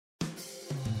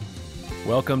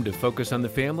Welcome to Focus on the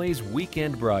Family's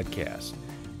weekend broadcast.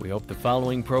 We hope the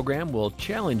following program will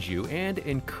challenge you and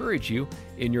encourage you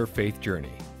in your faith journey.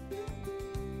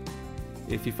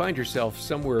 If you find yourself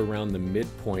somewhere around the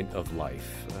midpoint of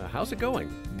life, how's it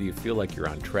going? Do you feel like you're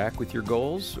on track with your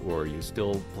goals, or are you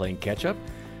still playing catch-up?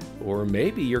 Or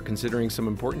maybe you're considering some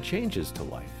important changes to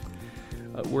life.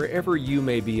 Wherever you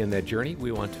may be in that journey,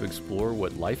 we want to explore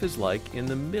what life is like in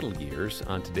the middle years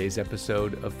on today's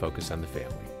episode of Focus on the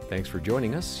Family. Thanks for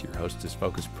joining us. Your host is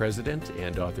Focus President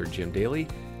and author Jim Daly,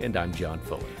 and I'm John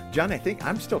Fuller. John, I think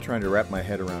I'm still trying to wrap my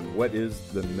head around what is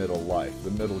the middle life,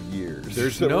 the middle years.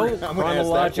 There's no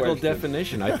chronological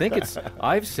definition. I think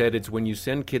I've said it's when you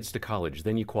send kids to college,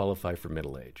 then you qualify for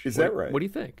middle age. Is that right? What do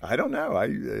you think? I don't know.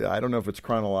 I don't know if it's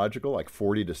chronological, like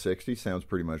 40 to 60 sounds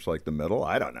pretty much like the middle.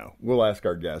 I don't know. We'll ask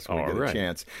our guest when we get a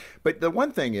chance. But the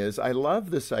one thing is, I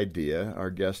love this idea our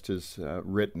guest has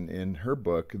written in her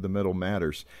book, The Middle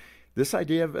Matters. This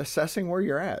idea of assessing where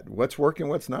you're at, what's working,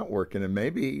 what's not working, and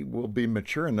maybe we'll be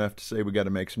mature enough to say we got to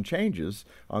make some changes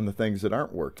on the things that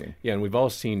aren't working. Yeah, and we've all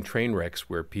seen train wrecks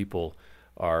where people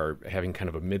are having kind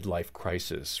of a midlife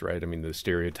crisis, right? I mean, the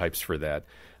stereotypes for that.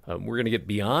 We're going to get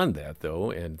beyond that,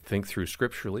 though, and think through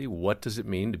scripturally, what does it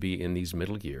mean to be in these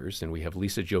middle years? And we have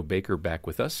Lisa-Jo Baker back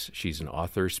with us. She's an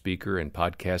author, speaker, and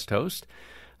podcast host.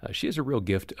 She has a real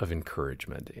gift of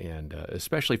encouragement, and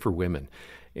especially for women,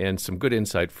 and some good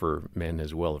insight for men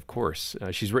as well, of course.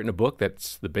 She's written a book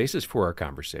that's the basis for our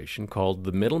conversation called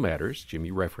The Middle Matters.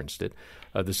 Jimmy referenced it.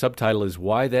 The subtitle is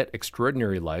Why That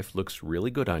Extraordinary Life Looks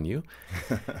Really Good on You.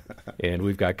 And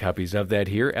we've got copies of that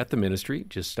here at the ministry.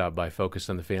 Just stop by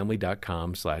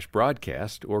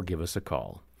focusonthefamily.com/broadcast or give us a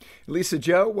call.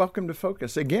 Lisa-Jo, welcome to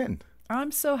Focus again. I'm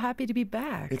so happy to be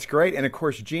back. It's great. And of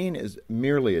course, Jean is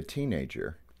merely a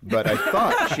teenager. But I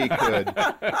thought she could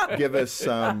give us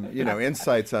some,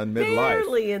 insights on midlife.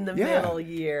 Barely in the middle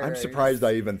years. I'm surprised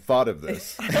I even thought of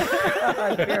this.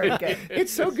 Very good.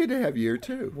 It's so good to have you here,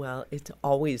 too. Well, it's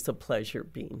always a pleasure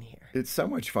being here. It's so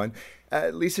much fun.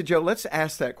 Lisa-Jo, let's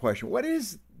ask that question. What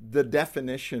is the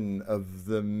definition of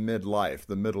the midlife,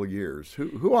 the middle years?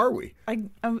 Who are we? I'm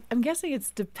guessing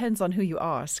it depends on who you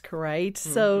ask, right?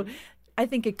 Mm-hmm. So I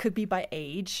think it could be by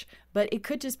age, but it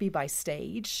could just be by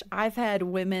stage. I've had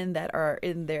women that are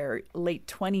in their late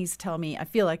 20s tell me, I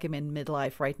feel like I'm in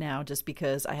midlife right now just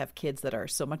because I have kids that are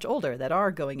so much older, that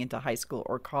are going into high school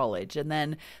or college. And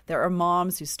then there are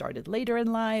moms who started later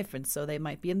in life, and so they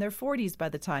might be in their 40s by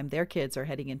the time their kids are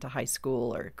heading into high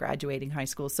school or graduating high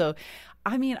school. So,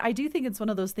 I mean, I do think it's one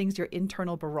of those things, your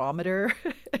internal barometer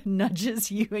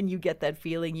nudges you and you get that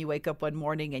feeling. You wake up one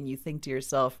morning and you think to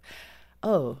yourself,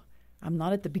 oh, I'm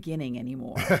not at the beginning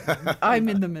anymore. I'm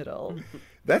in the middle.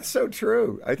 That's so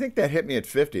true. I think that hit me at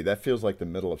 50. That feels like the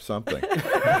middle of something.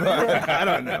 I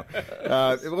don't know.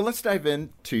 Well, let's dive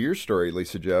into your story,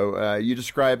 Lisa-Jo. You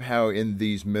describe how in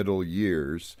these middle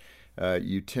years,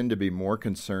 you tend to be more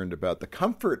concerned about the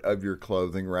comfort of your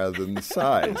clothing rather than the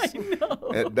size. I know.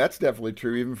 That's definitely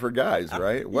true even for guys,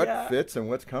 right? What fits and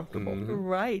what's comfortable. Mm-hmm.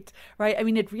 Right. I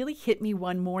mean, it really hit me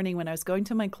one morning when I was going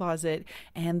to my closet,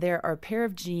 and there are a pair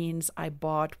of jeans I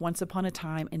bought once upon a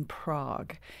time in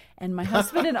Prague. And my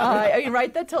husband and I mean,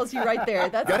 right, that tells you right there.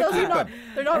 That tells you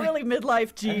they're not really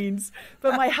midlife jeans.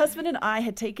 But my husband and I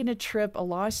had taken a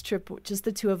lost trip, just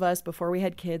the two of us before we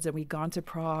had kids, and we'd gone to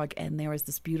Prague, and there was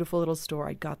this beautiful little store.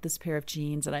 I got this pair of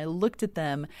jeans, and I looked at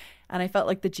them, and I felt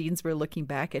like the jeans were looking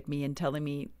back at me and telling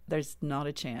me, there's not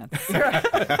a chance.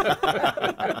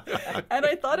 And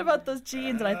I thought about those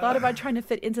jeans, and I thought about trying to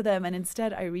fit into them, and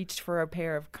instead I reached for a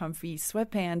pair of comfy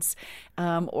sweatpants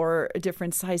or a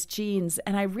different size jeans.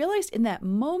 And I realized in that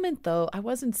moment, though, I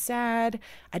wasn't sad.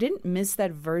 I didn't miss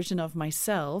that version of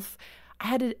myself. I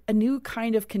had a new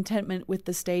kind of contentment with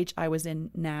the stage I was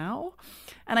in now.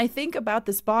 And I think about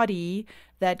this body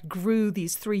that grew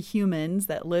these three humans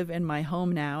that live in my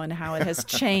home now and how it has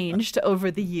changed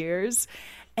over the years.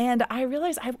 And I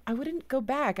realized I wouldn't go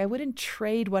back. I wouldn't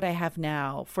trade what I have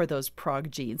now for those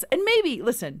Prague jeans. And maybe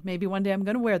one day I'm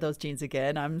going to wear those jeans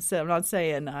again. I'm not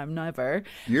saying I'm never.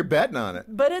 You're betting on it.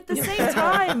 But at the same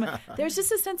time, there's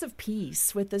just a sense of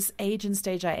peace with this age and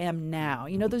stage I am now.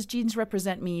 You know, those jeans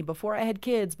represent me before I had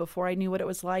kids, before I knew what it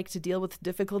was like to deal with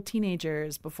difficult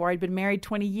teenagers, before I'd been married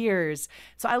 20 years.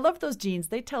 So I love those jeans.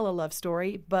 They tell a love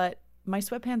story, but my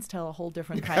sweatpants tell a whole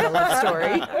different kind of love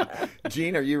story.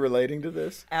 Jean, are you relating to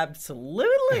this?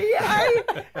 Absolutely.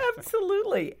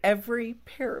 Absolutely. Every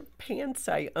pair of pants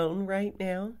I own right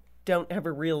now don't have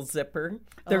a real zipper.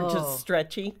 They're just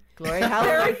stretchy. Glory,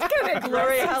 hallelujah. Kind of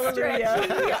glory,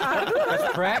 hallelujah.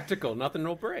 That's practical. Nothing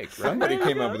will break. Right? Somebody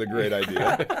came up with a great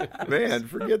idea. Man,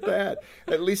 forget that.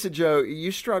 Lisa Jo,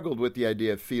 you struggled with the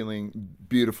idea of feeling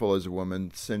beautiful as a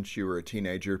woman since you were a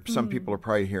teenager. Some people are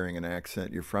probably hearing an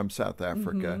accent. You're from South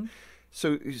Africa. Mm-hmm.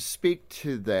 So speak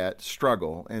to that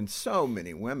struggle and so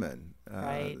many women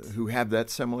who have that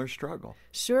similar struggle.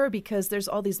 Sure, because there's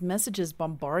all these messages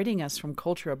bombarding us from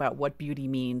culture about what beauty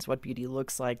means, what beauty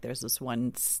looks like. There's this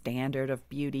one standard of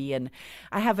beauty. And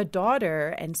I have a daughter,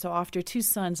 and so after 2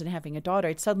 sons and having a daughter,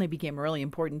 it suddenly became really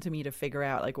important to me to figure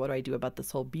out, like, what do I do about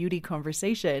this whole beauty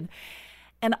conversation?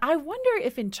 And I wonder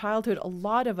if in childhood, a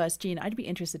lot of us, Jean, I'd be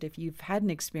interested if you've had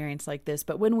an experience like this,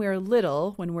 but when we're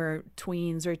little, when we're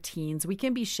tweens or teens, we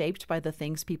can be shaped by the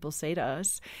things people say to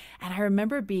us. And I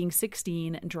remember being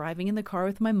 16 and driving in the car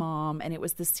with my mom, and it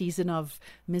was the season of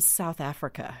Miss South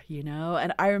Africa, you know?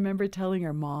 And I remember telling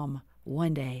her, Mom,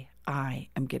 one day I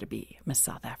am going to be Miss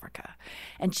South Africa.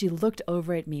 And she looked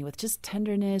over at me with just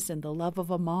tenderness and the love of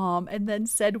a mom, and then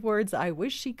said words I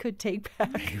wish she could take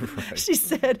back. Right. She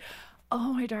said,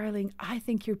 "Oh, my darling, I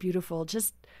think you're beautiful,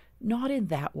 just not in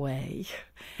that way."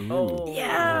 Oh.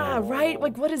 Yeah, right?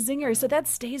 Like, what a zinger. So that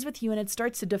stays with you, and it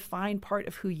starts to define part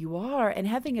of who you are. And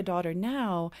having a daughter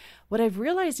now, what I've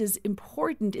realized is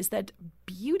important is that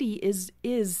beauty is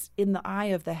in the eye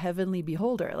of the heavenly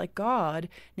beholder. Like, God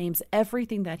names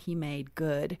everything that he made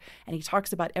good, and he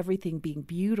talks about everything being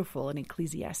beautiful in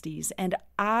Ecclesiastes. And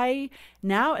I,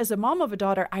 now as a mom of a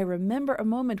daughter, I remember a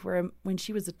moment where when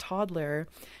she was a toddler,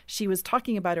 she was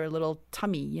talking about her little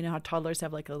tummy. You know how toddlers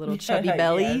have like a little chubby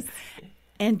belly? Yes.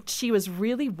 And she was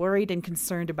really worried and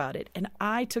concerned about it. And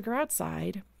I took her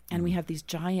outside, and we have these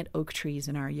giant oak trees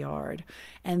in our yard,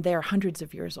 and they're hundreds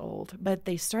of years old. But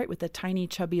they start with a tiny,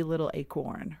 chubby little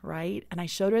acorn, right? And I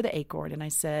showed her the acorn, and I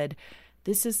said,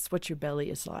 this is what your belly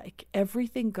is like.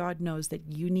 Everything God knows that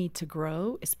you need to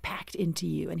grow is packed into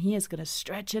you, and he is going to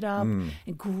stretch it up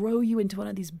and grow you into one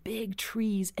of these big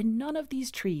trees. And none of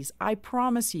these trees, I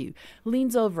promise you,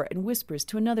 leans over and whispers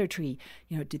to another tree,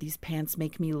 you know, do these pants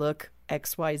make me look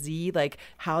XYZ? Like,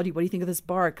 what do you think of this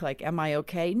bark? Like, am I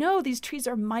okay? No, these trees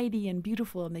are mighty and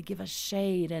beautiful, and they give us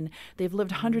shade, and they've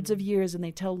lived hundreds of years, and they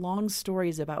tell long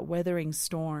stories about weathering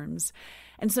storms.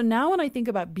 And so now when I think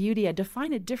about beauty, I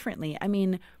define it differently. I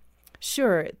mean,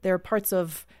 sure, there are parts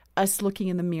of us looking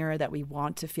in the mirror that we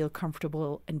want to feel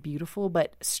comfortable and beautiful,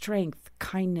 but strength,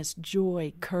 kindness,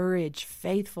 joy, courage,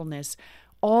 faithfulness,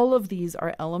 all of these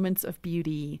are elements of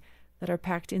beauty that are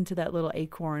packed into that little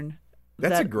acorn.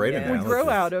 That's a great analogy. We grow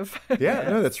out of. Yeah,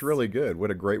 no, that's really good.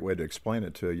 What a great way to explain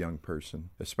it to a young person,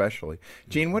 especially.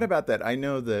 Jean, what about that? I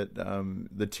know that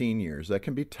the teen years, that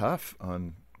can be tough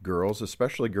on girls,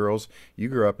 especially girls. You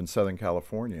grew up in Southern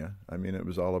California. I mean, it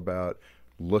was all about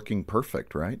looking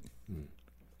perfect, right?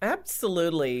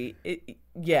 Absolutely.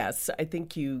 Yes, I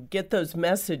think you get those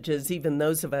messages, even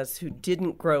those of us who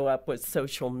didn't grow up with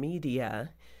social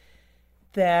media,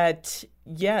 that,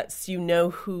 yes, you know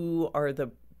who are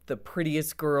the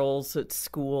prettiest girls at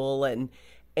school.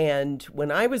 And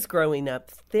when I was growing up,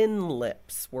 thin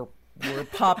lips were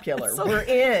popular. So, we're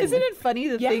in. Isn't it funny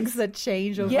the things that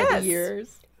change over the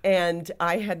years? And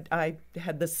I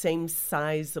had the same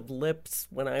size of lips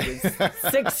when I was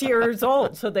 6 years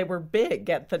old, so they were big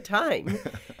at the time.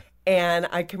 And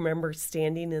I can remember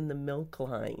standing in the milk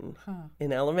line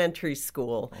in elementary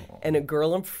school, and a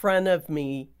girl in front of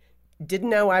me didn't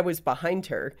know I was behind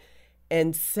her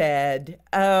and said,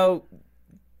 "Oh,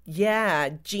 yeah,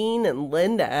 Jean and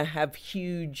Linda have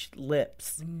huge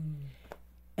lips."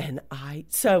 And my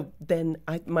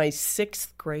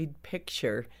 6th grade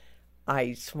picture,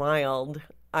 I smiled.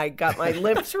 I got my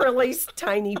lips really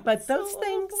tiny, but those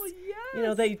things, you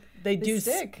know, they do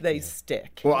stick. They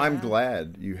stick. Well, I'm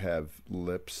glad you have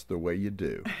lips the way you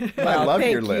do. I love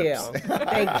your lips.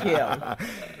 Thank you.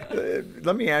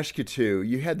 Let me ask you too.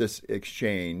 You had this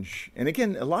exchange, and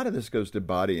again, a lot of this goes to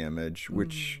body image,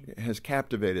 which has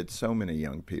captivated so many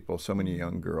young people, so many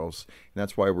young girls, and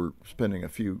that's why we're spending a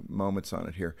few moments on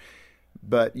it here.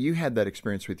 But you had that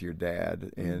experience with your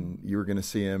dad, and you were going to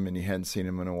see him, and you hadn't seen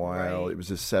him in a while. Right. It was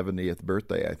his 70th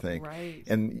birthday, I think. Right.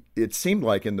 And it seemed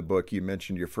like in the book you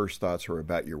mentioned your first thoughts were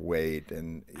about your weight.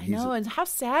 And I know, and how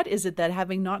sad is it that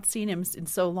having not seen him in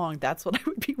so long, that's what I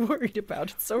would be worried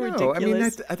about. It's so ridiculous. I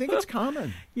mean, I think it's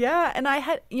common. Yeah, and I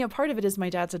had, part of it is my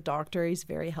dad's a doctor. He's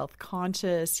very health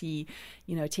conscious. He,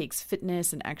 takes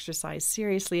fitness and exercise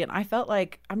seriously. And I felt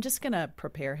like I'm just going to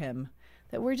prepare him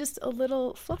that we're just a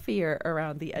little fluffier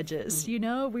around the edges.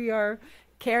 We are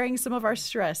carrying some of our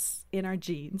stress in our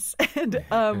genes. And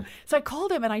so I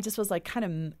called him, and I just was like kind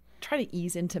of try to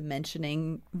ease into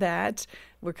mentioning that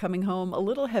we're coming home a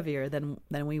little heavier than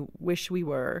we wish we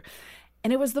were.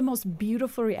 And it was the most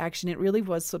beautiful reaction. It really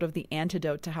was sort of the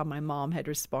antidote to how my mom had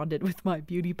responded with my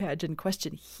beauty pageant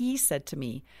question. He said to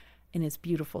me in his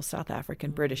beautiful South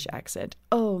African British accent,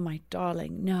 "Oh, my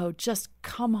darling, no, just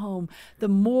come home. The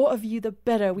more of you, the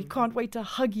better. We can't wait to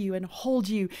hug you and hold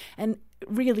you. And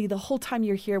really, the whole time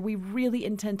you're here, we really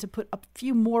intend to put a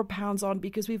few more pounds on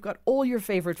because we've got all your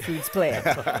favorite foods planned."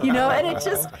 And it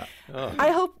just,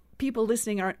 I hope people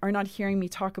listening are not hearing me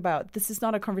talk about, this is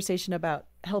not a conversation about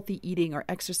healthy eating or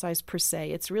exercise per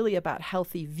se. It's really about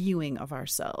healthy viewing of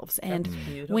ourselves. And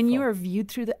when you are viewed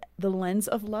through the lens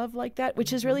of love like that,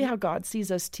 which is really how God sees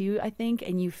us too, I think,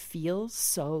 and you feel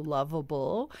so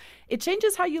lovable, it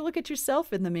changes how you look at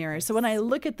yourself in the mirror. So when I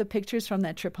look at the pictures from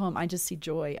that trip home, I just see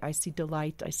joy, I see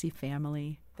delight, I see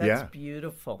family. That's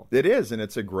beautiful. It is, and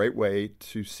it's a great way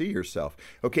to see yourself.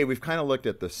 Okay, we've kind of looked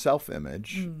at the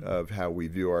self-image of how we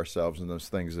view ourselves and those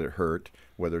things that hurt,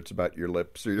 whether it's about your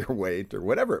lips or your weight or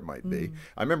whatever it might be.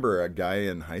 I remember a guy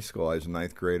in high school, I was a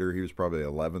 9th grader, he was probably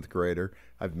 11th grader.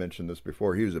 I've mentioned this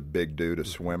before. He was a big dude, a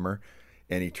swimmer,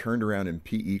 and he turned around in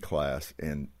PE class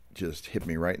and just hit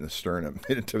me right in the sternum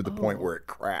to the point where it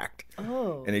cracked.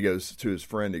 And he goes to his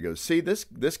friend, he goes, "See, this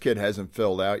kid hasn't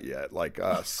filled out yet like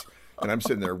us." And I'm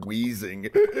sitting there wheezing,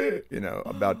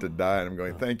 about to die. And I'm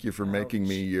going, "Thank you for making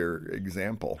me your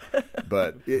example."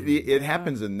 But it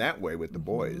happens in that way with the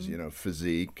boys,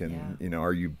 physique and,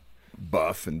 are you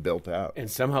buff and built out?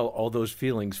 And somehow all those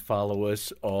feelings follow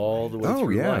us all the way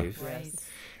through life.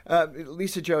 Right.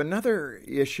 Lisa Jo, another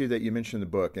issue that you mentioned in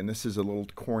the book, and this is a little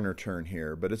corner turn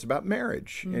here, but it's about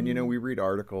marriage. And, we read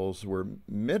articles where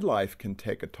midlife can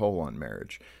take a toll on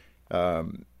marriage.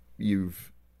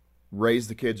 You've raise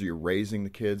the kids, or you're raising the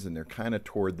kids, and they're kind of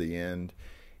toward the end,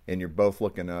 and you're both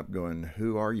looking up going,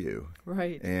 "Who are you?"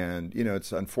 Right. And,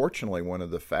 it's unfortunately one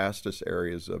of the fastest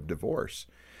areas of divorce.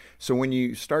 So when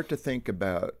you start to think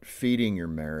about feeding your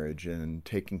marriage and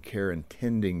taking care and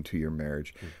tending to your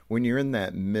marriage, when you're in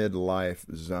that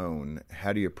midlife zone,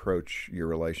 how do you approach your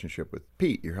relationship with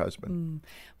Pete, your husband?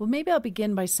 Well, maybe I'll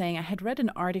begin by saying I had read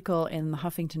an article in the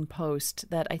Huffington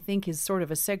Post that I think is sort of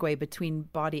a segue between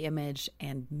body image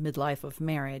and midlife of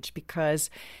marriage, because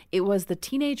it was the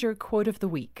teenager quote of the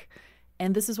week.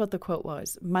 And this is what the quote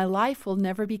was: "My life will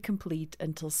never be complete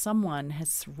until someone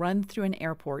has run through an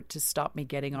airport to stop me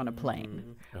getting on a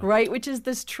plane." Right? Which is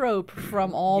this trope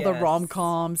from all the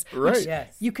rom-coms. Right. Which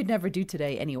you could never do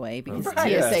today anyway, because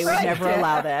TSA would never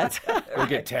allow that. Or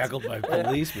get tackled by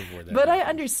police before that. But I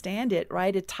understand it,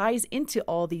 right? It ties into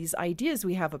all these ideas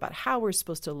we have about how we're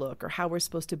supposed to look or how we're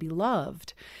supposed to be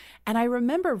loved. And I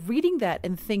remember reading that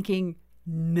and thinking,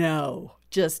 no,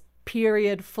 just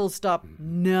period, full stop,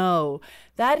 no.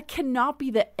 That cannot be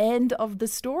the end of the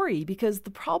story, because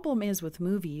the problem is with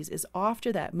movies is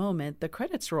after that moment, the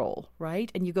credits roll,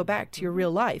 right? And you go back to your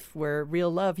real life, where real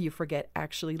love, you forget,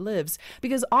 actually lives.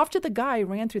 Because after the guy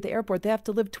ran through the airport, they have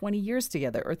to live 20 years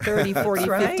together, or 30, 40,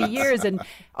 50 years, and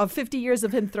 50 years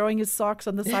of him throwing his socks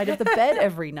on the side of the bed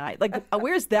every night. Like,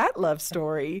 where's that love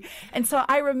story? And so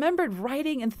I remembered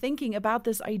writing and thinking about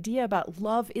this idea about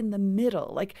love in the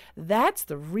middle. Like, that's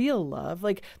the real love.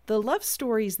 Like, the love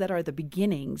stories that are the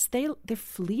beginnings, they're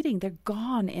fleeting. They're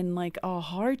gone in like a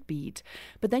heartbeat.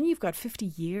 But then you've got 50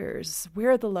 years.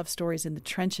 Where are the love stories in the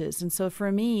trenches? And so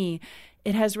for me,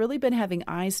 it has really been having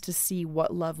eyes to see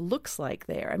what love looks like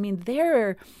there. I mean,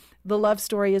 the love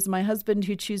story is my husband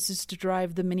who chooses to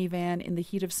drive the minivan in the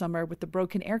heat of summer with the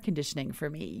broken air conditioning for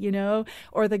me,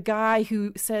 or the guy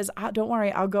who says, "Don't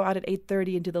worry, I'll go out at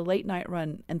 8:30 and do the late night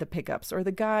run and the pickups," or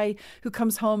the guy who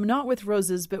comes home not with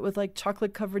roses but with like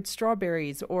chocolate covered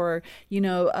strawberries, or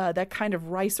that kind of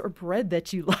rice or bread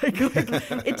that you like.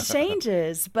 It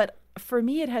changes, but for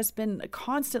me, it has been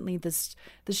constantly this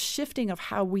shifting of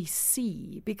how we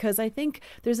see, because I think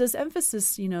there's this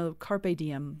emphasis, carpe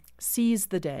diem, seize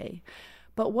the day.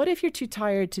 But what if you're too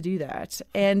tired to do that?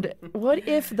 And what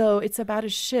if, though, it's about a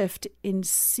shift in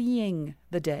seeing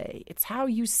the day? It's how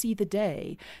you see the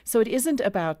day. So it isn't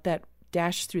about that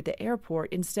dash through the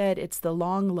airport. Instead, it's the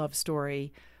long love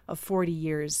story of 40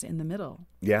 years in the middle.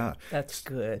 Yeah. That's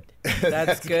good.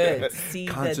 That's good. See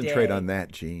Concentrate the day. on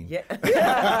that, Gene. Yeah.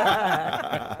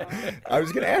 I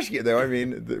was going to ask you, though, I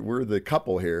mean, we're the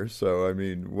couple here. So, I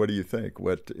mean, what do you think?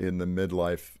 What in the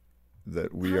midlife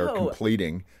that we are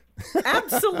completing?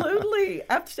 Absolutely.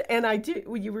 And I do,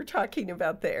 when you were talking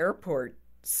about the airport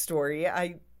story,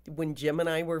 when Jim and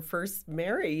I were first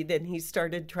married and he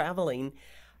started traveling,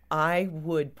 I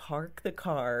would park the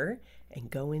car and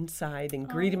go inside and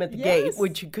greet him at the gate,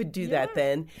 which you could do that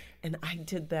then. And I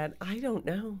did that, I don't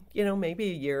know, maybe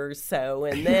a year or so.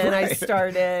 And then I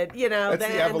started, That's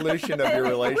the evolution of your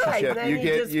relationship.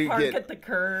 Right, you park at the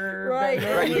curb.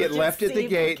 Right. You get left at the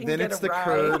gate, then it's the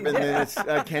curb, and then it's,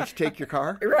 can't you take your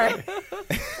car? Right.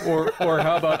 Or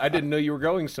how about, I didn't know you were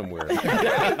going somewhere.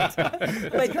 That's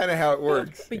kind of how it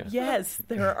works. But yes,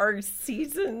 there are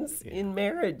seasons in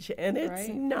marriage, and it's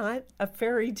not a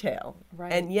fairy tale.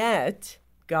 Right. And yet,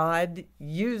 God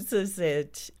uses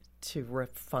it to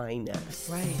refine us.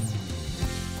 Right.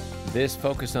 This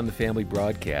Focus on the Family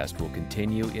broadcast will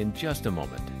continue in just a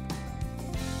moment.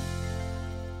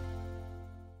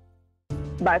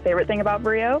 My favorite thing about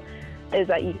Brio is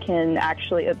that you can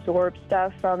actually absorb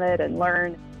stuff from it and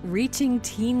learn. Reaching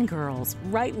teen girls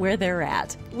right where they're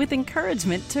at with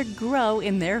encouragement to grow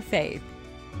in their faith.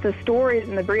 The stories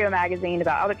in the Brio magazine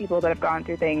about other people that have gone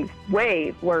through things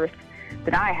way worse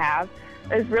than I have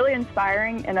is really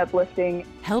inspiring and uplifting.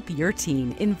 Help your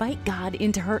teen invite God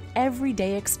into her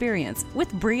everyday experience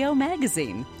with Brio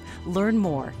Magazine. Learn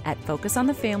more at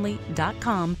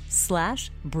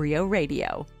focusonthefamily.com/Brio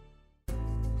Radio.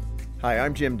 Hi,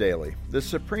 I'm Jim Daly. The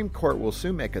Supreme Court will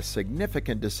soon make a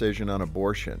significant decision on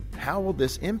abortion. How will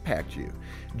this impact you?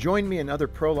 Join me and other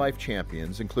pro-life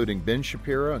champions, including Ben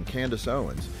Shapiro and Candace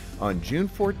Owens, on June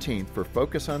 14th for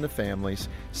Focus on the Family's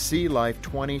See Life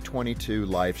 2022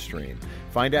 live stream.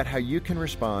 Find out how you can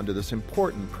respond to this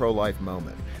important pro-life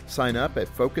moment. Sign up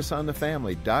at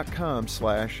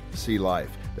focusonthefamily.com/See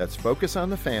Life. That's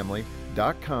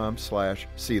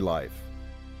focusonthefamily.com/See Life.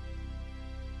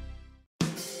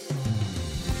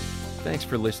 Thanks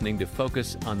for listening to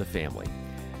Focus on the Family.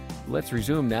 Let's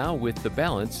resume now with the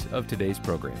balance of today's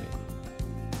programming.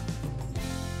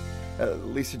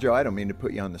 Lisa Jo, I don't mean to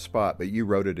put you on the spot, but you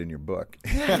wrote it in your book.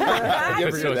 You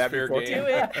ever hear that before?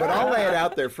 But I'll lay it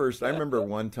out there first. I remember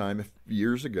one time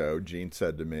years ago, Jean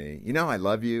said to me, I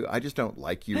love you. I just don't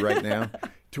like you right now.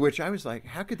 To which I was like,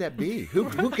 how could that be? Who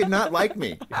could not like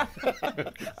me?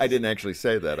 I didn't actually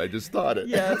say that. I just thought it.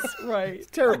 Yes, right.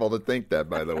 It's terrible to think that,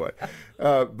 by the way.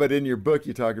 But in your book,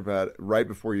 you talk about right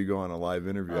before you go on a live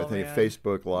interview, I think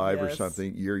Facebook Live or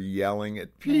something, you're yelling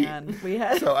at Pete.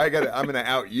 So I'm going to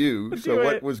out you. So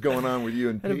what was going on with you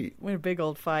and Pete? We had a big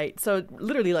old fight. So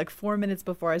literally like 4 minutes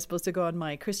before I was supposed to go on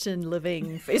my Christian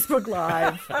Living Facebook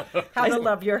Live. How to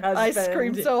love your husband. I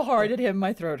screamed so hard at him,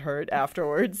 my throat hurt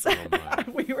afterwards.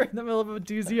 We were in the middle of a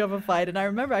doozy of a fight, and I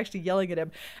remember actually yelling at him,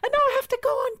 and now I have to go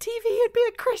on TV and be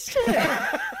a Christian.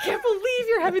 Can't believe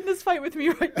you're having this fight with me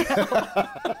right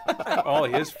now. All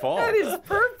his fault. That is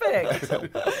perfect.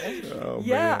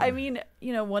 Man. I mean,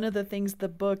 one of the things the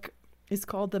book is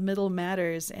called The Middle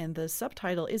Matters, and the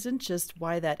subtitle isn't just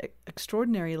why that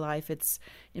extraordinary life, it's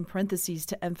in parentheses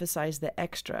to emphasize the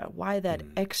extra, why that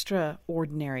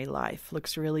extraordinary life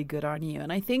looks really good on you.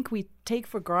 And I think we take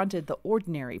for granted the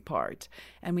ordinary part,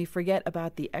 and we forget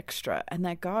about the extra, and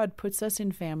that God puts us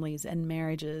in families and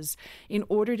marriages in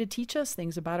order to teach us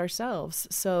things about ourselves.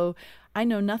 So I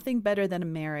know nothing better than a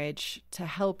marriage to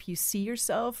help you see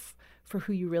yourself for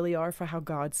who you really are, for how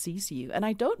God sees you. And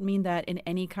I don't mean that in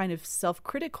any kind of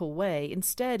self-critical way.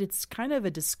 Instead, it's kind of a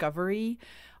discovery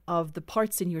of the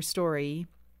parts in your story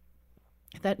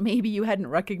that maybe you hadn't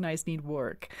recognized need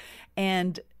work.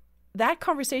 And that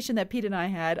conversation that Pete and I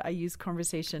had, I use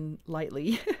conversation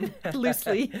lightly,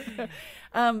 loosely,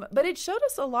 but it showed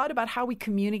us a lot about how we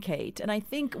communicate. And I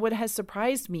think what has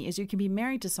surprised me is you can be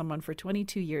married to someone for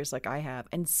 22 years like I have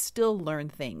and still learn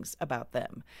things about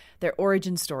them, their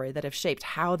origin story that have shaped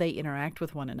how they interact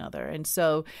with one another. And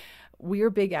so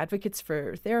we're big advocates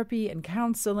for therapy and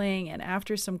counseling. And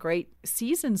after some great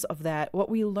seasons of that, what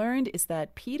we learned is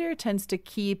that Peter tends to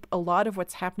keep a lot of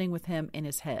what's happening with him in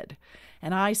his head.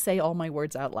 And I say all my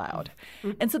words out loud.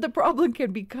 And so the problem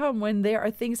can become when there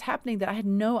are things happening that I had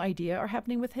no idea are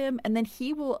happening with him. And then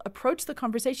he will approach the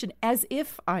conversation as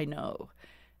if I know.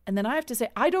 And then I have to say,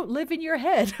 I don't live in your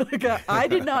head. I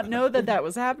did not know that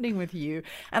was happening with you.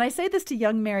 And I say this to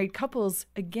young married couples.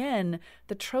 Again,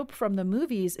 the trope from the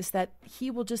movies is that he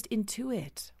will just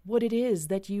intuit what it is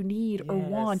that you need or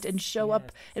want and show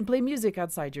up and play music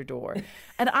outside your door.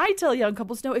 And I tell young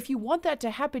couples, no, if you want that to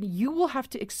happen, you will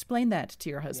have to explain that to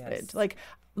your husband. Like,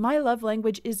 my love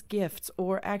language is gifts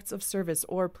or acts of service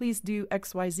or please do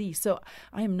XYZ. So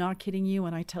I am not kidding you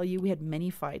when I tell you we had many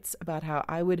fights about how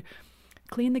I would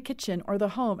clean the kitchen or the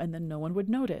home, and then no one would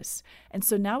notice. And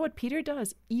so now what Peter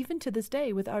does, even to this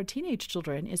day with our teenage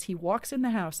children, is he walks in the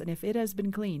house, and if it has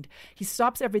been cleaned, he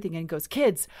stops everything and goes,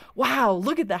 kids, wow,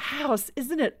 look at the house.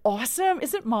 Isn't it awesome?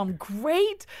 Isn't Mom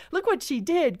great? Look what she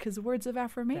did. Because words of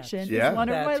affirmation is one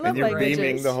of my love languages. And you're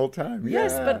beaming the whole time.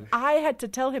 Yes, but I had to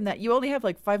tell him that you only have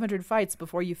like 500 fights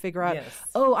before you figure out,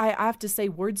 oh, I have to say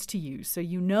words to you so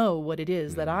you know what it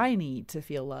is that I need to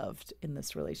feel loved in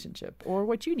this relationship, or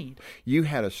what you need. You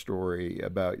had a story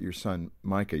about your son,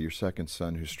 Micah, your second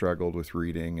son, who struggled with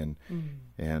reading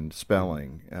and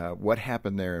spelling. What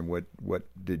happened there, and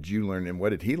what did you learn, and what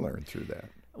did he learn through that?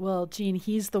 Well, Gene,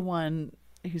 he's the one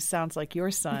who sounds like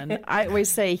your son. I always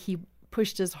say he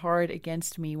pushed as hard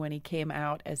against me when he came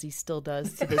out as he still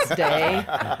does to this day.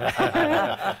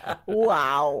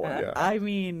 Wow. Yeah. I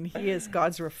mean, he is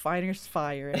God's refiner's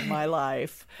fire in my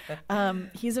life.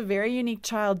 He's a very unique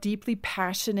child, deeply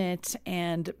passionate,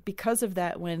 and because of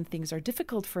that, when things are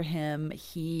difficult for him,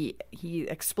 he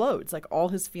explodes. Like, all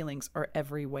his feelings are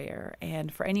everywhere.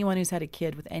 And for anyone who's had a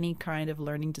kid with any kind of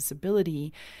learning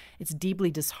disability, it's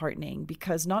deeply disheartening,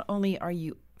 because not only are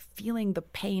you feeling the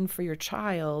pain for your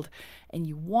child and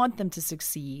you want them to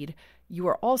succeed, you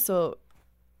are also,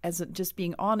 just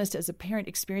being honest, as a parent,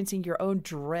 experiencing your own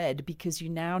dread, because you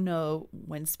now know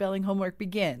when spelling homework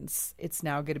begins, it's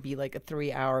now going to be like a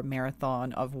 3-hour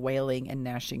marathon of wailing and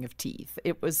gnashing of teeth.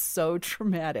 It was so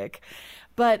traumatic.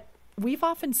 But we've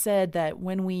often said that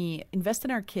when we invest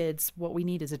in our kids, what we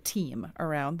need is a team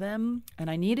around them. And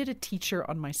I needed a teacher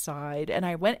on my side. And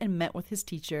I went and met with his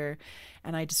teacher,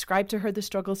 and I described to her the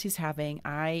struggles he's having.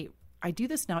 I do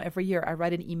this now every year. I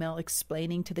write an email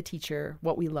explaining to the teacher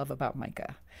what we love about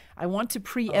Micah. I want to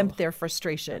preempt their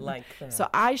frustration. Like that. So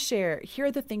I share, here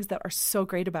are the things that are so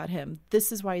great about him.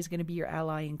 This is why he's going to be your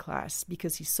ally in class,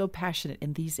 because he's so passionate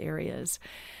in these areas.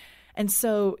 And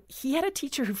so he had a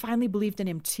teacher who finally believed in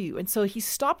him too. And so he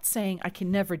stopped saying, I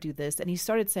can never do this. And he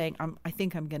started saying, I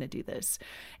think I'm going to do this.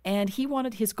 And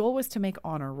his goal was to make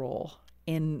honor roll.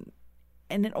 And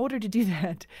in order to do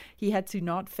that, he had to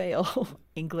not fail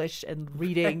English and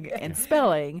reading and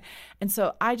spelling. And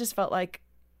so I just felt like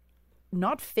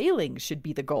not failing should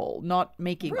be the goal, not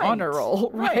making honor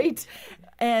roll, right?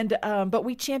 And but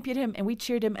we championed him and we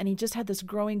cheered him, and he just had this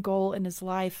growing goal in his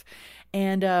life.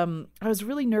 And I was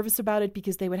really nervous about it,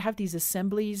 because they would have these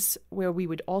assemblies where we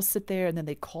would all sit there, and then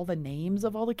they'd call the names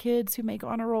of all the kids who make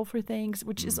honor roll for things,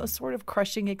 which is a sort of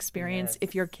crushing experience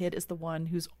if your kid is the one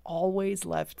who's always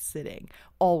left sitting.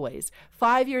 Always.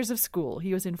 5 years of school.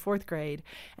 He was in 4th grade,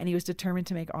 and he was determined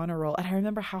to make honor roll. And I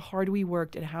remember how hard we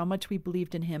worked and how much we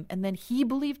believed in him. And then he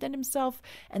believed in himself,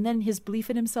 and then his belief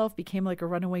in himself became like a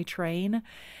runaway train.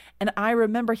 And I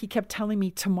remember he kept telling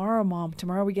me, tomorrow, Mom,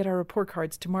 tomorrow we get our report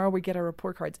cards. Tomorrow we get our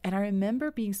report cards. And I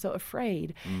remember being so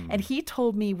afraid. And he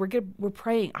told me, we're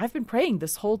praying. I've been praying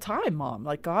this whole time, Mom.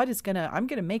 Like, I'm going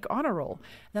to make honor roll.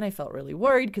 Then I felt really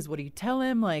worried, because what do you tell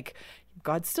him? Like,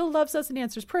 God still loves us and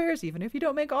answers prayers, even if you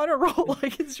don't make honor roll.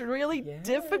 Like, it's really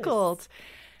difficult.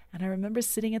 And I remember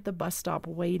sitting at the bus stop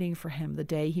waiting for him the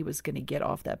day he was going to get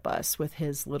off that bus with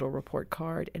his little report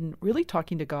card, and really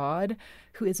talking to God,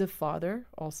 who is a father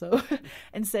also,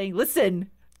 and saying, listen,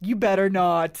 you better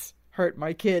not hurt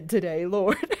my kid today,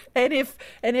 Lord. And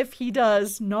if he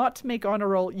does not make honor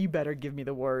roll, you better give me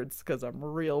the words, because I'm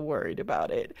real worried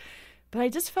about it. But I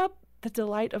just felt the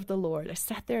delight of the Lord. I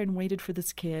sat there and waited for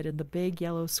this kid, and the big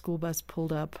yellow school bus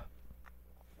pulled up.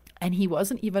 And he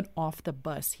wasn't even off the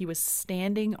bus. He was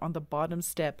standing on the bottom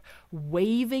step,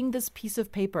 waving this piece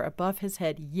of paper above his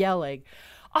head, yelling,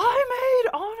 I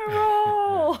made honor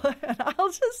roll! And I'll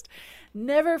just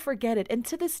never forget it. And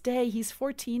to this day, he's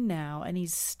 14 now, and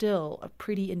he's still a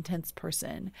pretty intense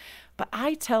person. But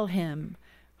I tell him,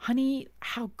 honey,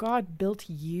 how God built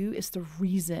you is the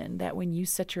reason that when you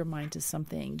set your mind to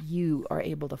something, you are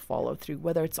able to follow through,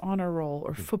 whether it's honor roll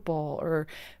or football or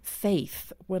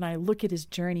faith. When I look at his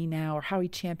journey now, or how he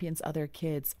champions other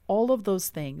kids, all of those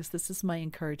things, this is my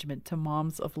encouragement to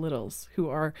moms of littles who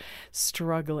are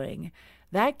struggling.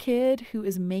 That kid who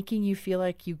is making you feel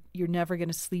like you're never going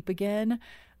to sleep again,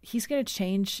 he's going to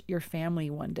change your family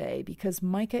one day, because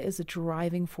Micah is a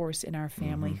driving force in our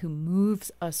family who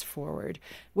moves us forward.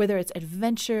 Whether it's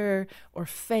adventure or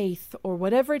faith or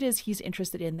whatever it is he's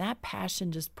interested in, that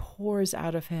passion just pours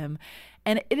out of him.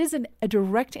 And it is a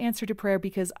direct answer to prayer,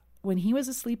 because when he was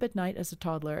asleep at night as a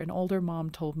toddler, an older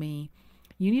mom told me,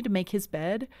 you need to make his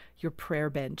bed your prayer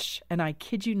bench. And I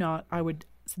kid you not, I would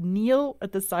kneel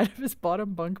at the side of his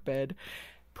bottom bunk bed,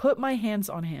 put my hands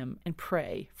on him and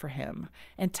pray for him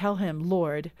and tell him,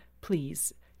 Lord,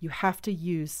 please, you have to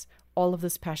use all of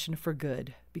this passion for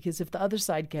good, because if the other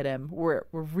side get him, we're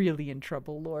really in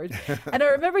trouble, Lord. And I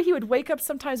remember he would wake up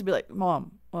sometimes and be like,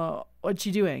 Mom, what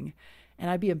you doing? And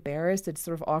I'd be embarrassed. It's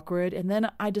sort of awkward. And then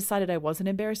I decided I wasn't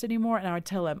embarrassed anymore. And I would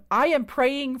tell him, I am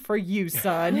praying for you,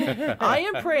 son. I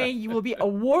am praying you will be a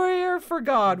warrior for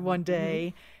God one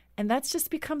day. And that's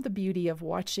just become the beauty of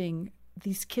watching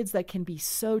these kids that can be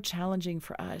so challenging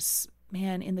for us.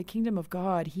 Man, in the kingdom of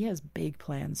God, he has big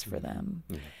plans for them.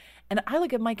 Mm-hmm. And I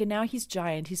look at Micah now, he's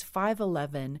giant. He's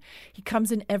 5'11". He comes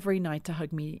in every night to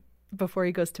hug me before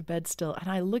he goes to bed still. And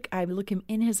I look him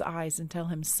in his eyes and tell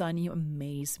him, son, you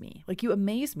amaze me. Like, you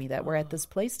amaze me that we're at this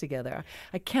place together.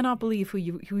 I cannot believe who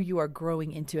you are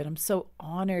growing into. And I'm so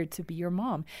honored to be your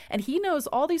mom. And he knows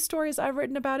all these stories I've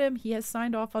written about him. He has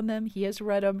signed off on them. He has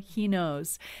read them. He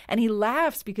knows. And he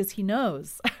laughs because he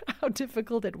knows how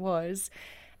difficult it was.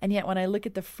 And yet when I look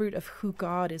at the fruit of who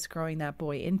God is growing that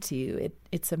boy into,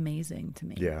 it's amazing to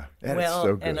me. Yeah, that is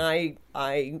so good. And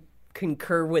I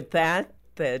concur with that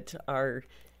our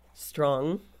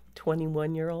strong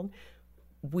 21-year-old,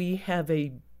 we have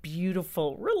a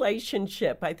beautiful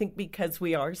relationship. I think because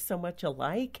we are so much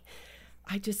alike,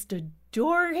 I just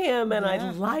adore him, and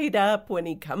I light up when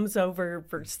he comes over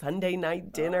for Sunday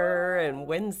night dinner and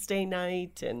Wednesday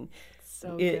night, and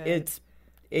so it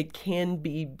can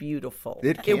be beautiful.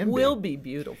 It will be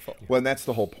beautiful. Well, and that's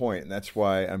the whole point, and that's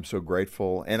why I'm so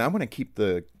grateful. And I want to keep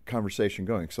the conversation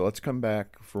going. So let's come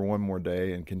back for one more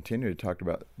day and continue to talk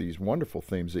about these wonderful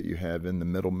themes that you have in the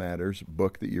Middle Matters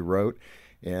book that you wrote.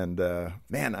 And,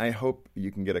 man, I hope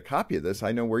you can get a copy of this.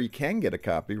 I know where you can get a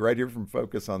copy, right here from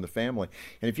Focus on the Family.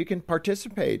 And if you can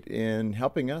participate in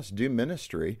helping us do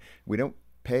ministry, we don't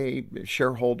pay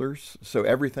shareholders, so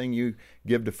everything you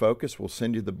give to Focus, we'll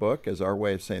send you the book as our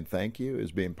way of saying thank you,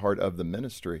 as being part of the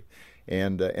ministry.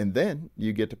 And then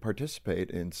you get to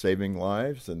participate in saving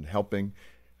lives and helping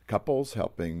couples,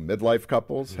 helping midlife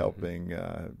couples, helping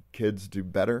kids do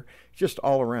better. Just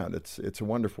all around. It's a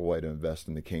wonderful way to invest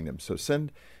in the kingdom. So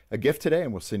send a gift today,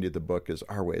 and we'll send you the book as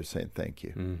our way of saying thank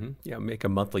you. Mm-hmm. Yeah, make a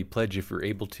monthly pledge if you're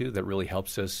able to. That really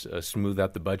helps us smooth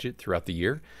out the budget throughout the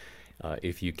year.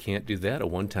 If you can't do that, a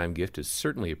one-time gift is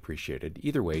certainly appreciated.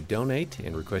 Either way, donate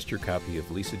and request your copy of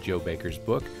Lisa Jo Baker's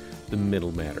book, The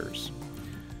Middle Matters.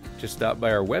 Just stop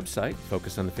by our website,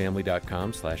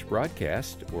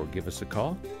 focusonthefamily.com/broadcast, or give us a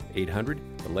call, 800,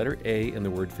 the letter A in the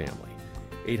word family,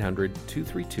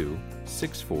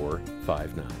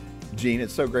 800-232-6459. Gene,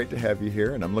 it's so great to have you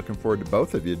here, and I'm looking forward to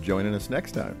both of you joining us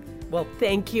next time. Well,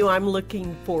 thank you. I'm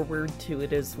looking forward to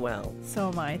it as well. So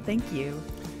am I. Thank you.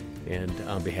 And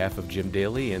on behalf of Jim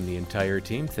Daly and the entire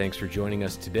team, thanks for joining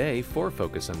us today for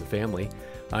Focus on the Family.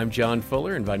 I'm John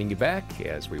Fuller, inviting you back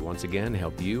as we once again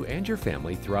help you and your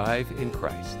family thrive in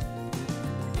Christ.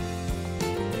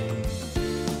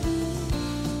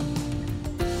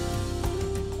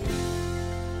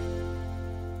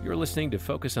 You're listening to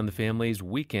Focus on the Family's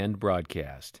weekend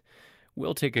broadcast.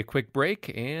 We'll take a quick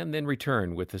break and then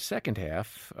return with the second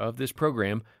half of this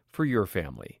program for your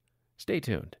family. Stay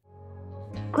tuned.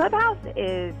 Clubhouse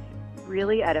is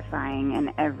really edifying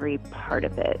in every part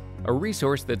of it. A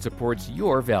resource that supports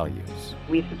your values.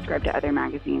 We subscribe to other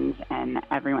magazines, and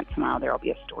every once in a while there will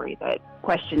be a story that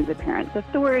questions a parent's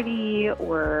authority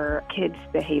or kids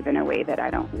behave in a way that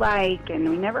I don't like, and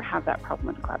we never have that problem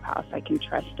with Clubhouse. I can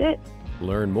trust it.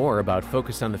 Learn more about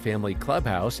Focus on the Family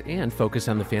Clubhouse and Focus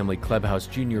on the Family Clubhouse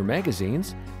Junior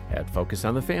magazines at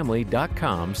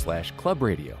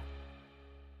focusonthefamily.com/clubradio.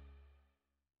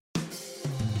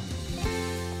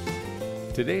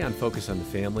 Today on Focus on the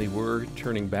Family, we're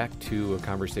turning back to a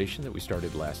conversation that we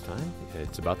started last time.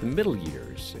 It's about the middle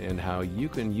years and how you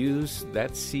can use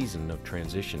that season of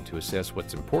transition to assess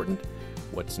what's important,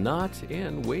 what's not,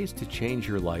 and ways to change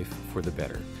your life for the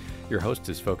better. Your host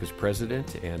is Focus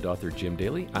President and author Jim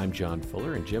Daly. I'm John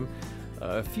Fuller. And Jim,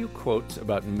 a few quotes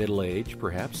about middle age,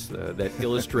 perhaps, that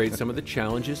illustrate some of the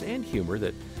challenges and humor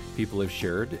that people have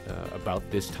shared about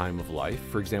this time of life.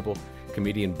 For example,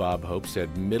 comedian Bob Hope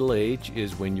said, middle age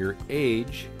is when your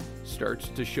age starts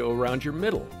to show around your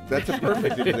middle. That's a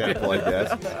perfect example, I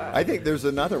guess. I think there's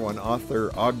another one.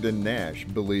 Author Ogden Nash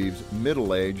believes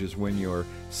middle age is when you're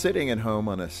sitting at home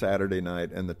on a Saturday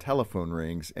night and the telephone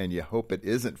rings and you hope it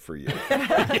isn't for you. How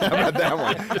about that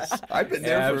one? Yes. I've been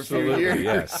there Absolutely, for a few years.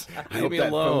 Yes. I hope that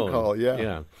phone call,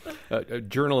 yeah.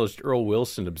 Journalist Earl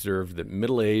Wilson observed that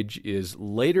middle age is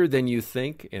later than you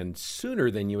think and sooner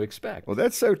than you expect. Well,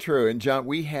 that's so true. And John,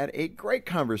 we had a great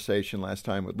conversation last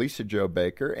time with Lisa Jo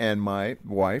Baker and my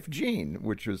wife, Jean,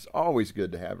 which was always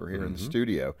good to have her here in the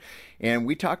studio. And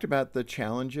we talked about the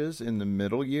challenges in the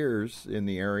middle years in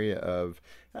the area of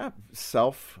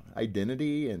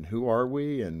self-identity and who are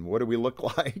we and what do we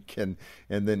look like, and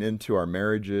then into our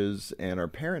marriages and our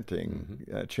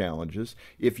parenting challenges.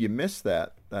 If you missed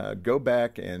that, go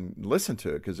back and listen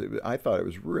to it, because I thought it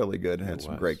was really good and had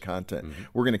some great content.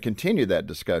 We're going to continue that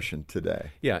discussion today.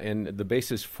 Yeah, and the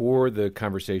basis for the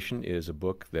conversation is a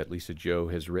book that Lisa Jo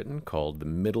has written called The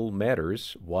Middle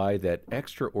Matters: Why That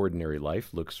Extraordinary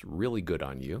Life Looks Really Good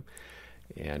on You.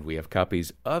 And we have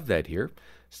copies of that here.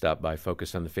 Stop by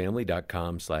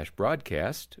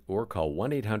focusonthefamily.com/broadcast or call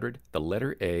 1-800, the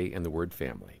letter A and the word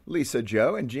family. Lisa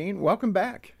Jo and Jean, welcome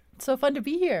back. So fun to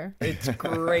be here. It's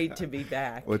great to be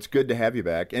back. Well, it's good to have you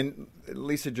back. And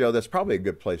Lisa Jo, that's probably a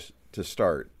good place to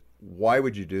start. Why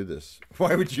would you do this?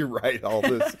 Why would you write all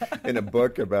this in a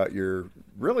book about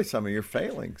some of your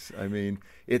failings? I mean,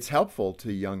 it's helpful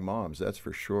to young moms, that's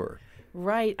for sure.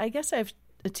 Right. I guess I have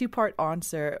a two-part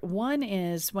answer. One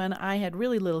is, when I had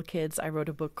really little kids, I wrote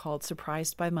a book called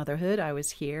Surprised by Motherhood. I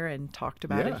was here and talked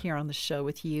about it here on the show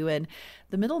with you. And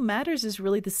The Middle Matters is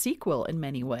really the sequel in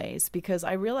many ways, because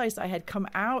I realized I had come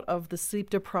out of the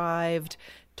sleep-deprived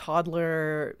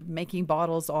toddler making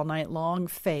bottles all night long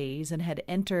phase and had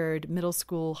entered middle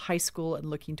school, high school, and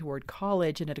looking toward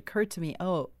college. And it occurred to me,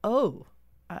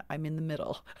 I'm in the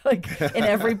middle, like in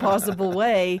every possible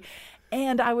way.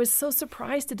 And I was so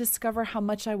surprised to discover how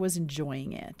much I was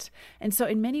enjoying it. And so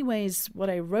in many ways, what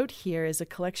I wrote here is a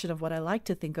collection of what I like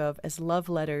to think of as love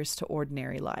letters to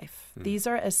ordinary life. These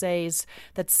are essays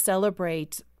that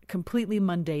celebrate completely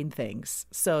mundane things.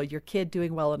 So your kid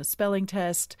doing well on a spelling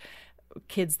test,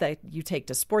 kids that you take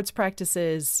to sports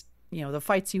practices, the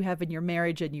fights you have in your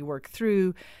marriage and you work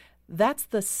through. That's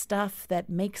the stuff that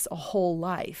makes a whole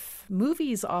life.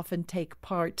 Movies often take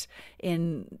part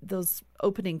in those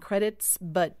opening credits,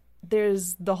 but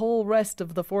there's the whole rest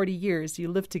of the 40 years you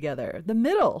live together, the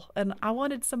middle. And I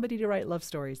wanted somebody to write love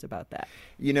stories about that.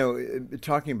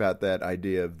 Talking about that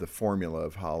idea of the formula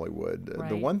of Hollywood,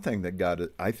 the one thing that God,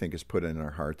 I think, has put in our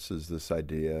hearts is this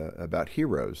idea about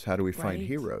heroes. How do we find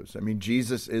heroes? I mean,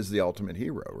 Jesus is the ultimate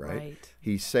hero, right?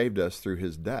 He saved us through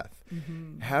his death.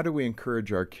 How do we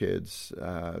encourage our kids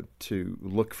to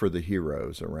look for the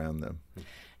heroes around them?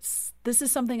 This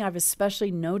is something I've especially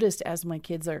noticed as my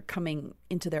kids are coming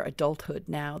into their adulthood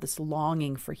now, this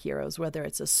longing for heroes, whether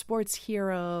it's a sports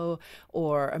hero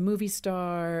or a movie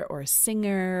star or a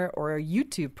singer or a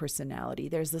YouTube personality.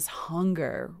 There's this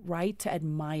hunger, right, to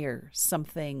admire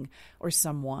something or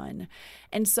someone.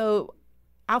 And so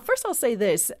I'll say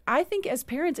this. I think as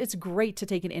parents, it's great to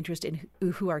take an interest in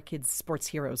who our kids' sports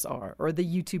heroes are, or the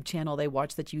YouTube channel they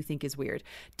watch that you think is weird.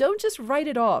 Don't just write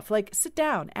it off. Like, sit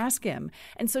down, ask him.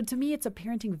 And so to me, it's a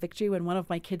parenting victory when one of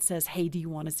my kids says, hey, do you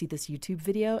want to see this YouTube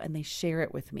video? And they share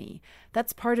it with me.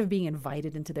 That's part of being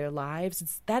invited into their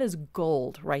lives. That is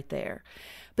gold right there.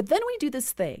 But then we do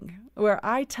this thing where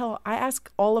I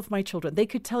ask all of my children, they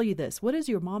could tell you this: what does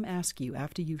your mom ask you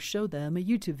after you showed them a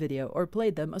YouTube video or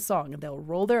played them a song? And they'll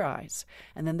roll their eyes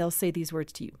and then they'll say these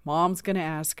words to you. Mom's going to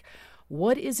ask,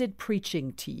 what is it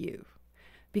preaching to you?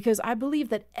 Because I believe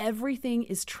that everything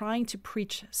is trying to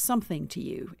preach something to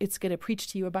you. It's going to preach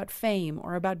to you about fame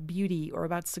or about beauty or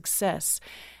about success.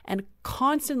 And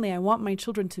constantly, I want my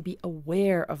children to be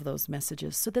aware of those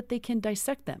messages so that they can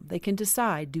dissect them. They can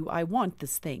decide, do I want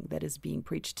this thing that is being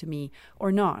preached to me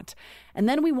or not? And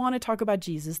then we want to talk about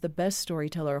Jesus, the best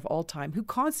storyteller of all time, who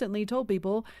constantly told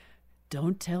people,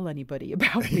 don't tell anybody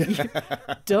about me.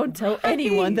 Don't tell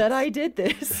anyone that I did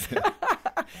this.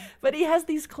 But he has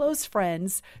these close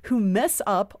friends who mess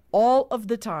up all of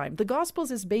the time. The Gospels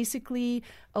is basically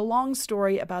a long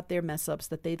story about their mess ups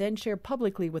that they then share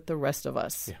publicly with the rest of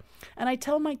us. Yeah. And I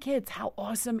tell my kids, how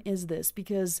awesome is this?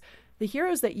 Because the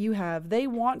heroes that you have, they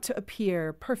want to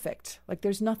appear perfect, like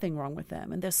there's nothing wrong with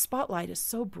them. And the spotlight is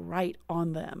so bright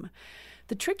on them.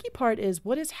 The tricky part is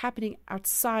what is happening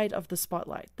outside of the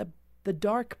spotlight, the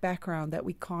dark background that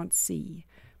we can't see.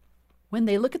 When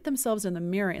they look at themselves in the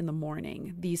mirror in the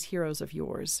morning, these heroes of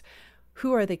yours,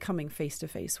 who are they coming face to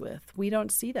face with? We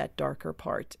don't see that darker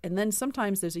part. And then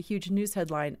sometimes there's a huge news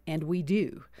headline, and we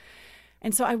do.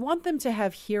 And so I want them to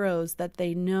have heroes that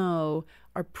they know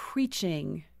are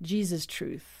preaching Jesus'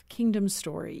 truth, kingdom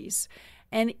stories.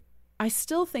 And I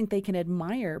still think they can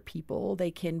admire people.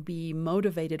 They can be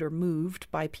motivated or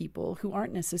moved by people who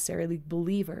aren't necessarily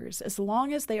believers, as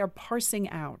long as they are parsing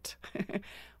out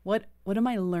what am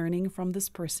I learning from this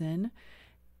person,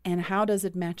 and how does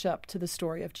it match up to the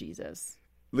story of Jesus?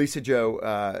 Lisa Jo,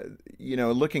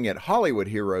 looking at Hollywood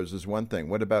heroes is one thing.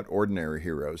 What about ordinary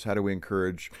heroes? How do we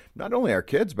encourage not only our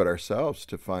kids but ourselves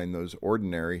to find those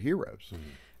ordinary heroes?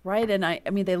 Right, and I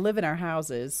mean, they live in our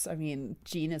houses. I mean,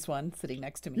 Jean is one sitting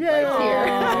next to me right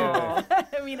here.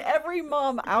 I mean, every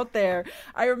mom out there.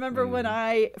 I remember when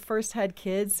I first had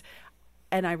kids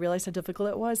and I realized how difficult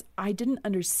it was, I didn't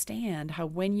understand how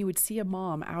when you would see a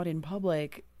mom out in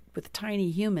public with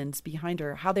tiny humans behind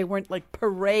her, how they weren't like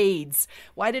parades.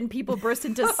 Why didn't people burst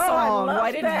into song?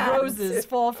 Why didn't roses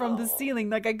fall from the ceiling?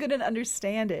 Like, I couldn't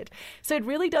understand it. So it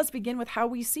really does begin with how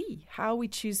we see, how we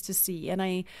choose to see. And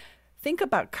I think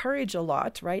about courage a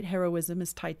lot, right? Heroism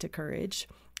is tied to courage.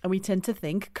 And we tend to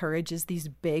think courage is these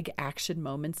big action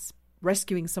moments,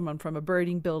 rescuing someone from a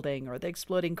burning building or the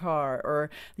exploding car or,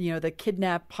 the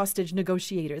kidnap hostage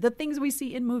negotiator, the things we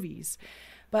see in movies.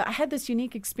 But I had this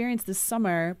unique experience this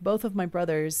summer. Both of my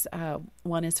brothers,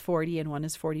 one is 40 and one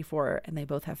is 44, and they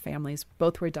both have families.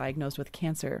 Both were diagnosed with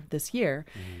cancer this year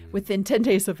within 10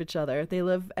 days of each other. They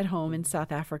live at home in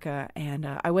South Africa, and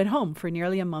I went home for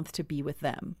nearly a month to be with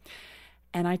them.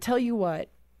 And I tell you what,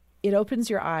 it opens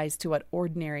your eyes to what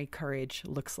ordinary courage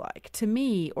looks like. To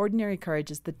me, ordinary courage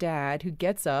is the dad who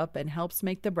gets up and helps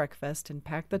make the breakfast and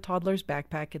pack the toddler's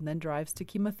backpack and then drives to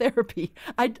chemotherapy.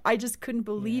 I just couldn't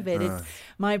believe it.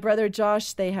 My brother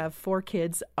Josh, they have 4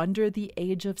 kids under the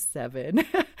age of 7,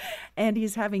 and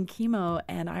he's having chemo.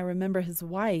 And I remember his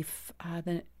wife,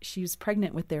 she was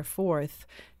pregnant with their 4th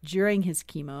during his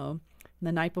chemo.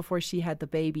 The night before she had the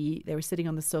baby, they were sitting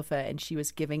on the sofa and she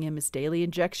was giving him his daily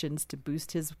injections to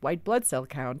boost his white blood cell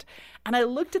count. And I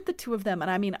looked at the two of them, and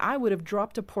I mean, I would have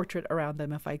dropped a portrait around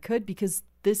them if I could, because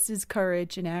this is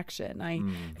courage in action. I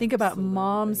think about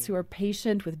moms who are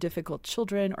patient with difficult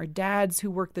children, or dads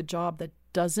who work the job that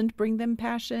doesn't bring them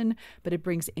passion, but it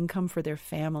brings income for their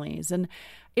families. And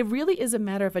it really is a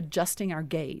matter of adjusting our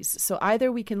gaze. So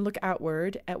either we can look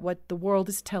outward at what the world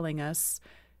is telling us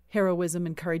heroism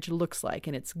and courage looks like,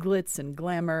 and it's glitz and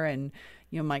glamour, and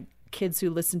my kids who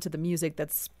listen to the music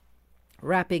that's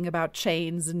rapping about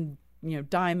chains and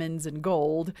diamonds and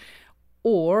gold.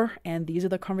 And these are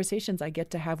the conversations I get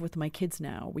to have with my kids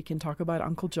now. We can talk about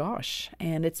Uncle Josh,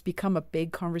 and it's become a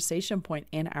big conversation point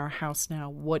in our house now,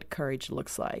 what courage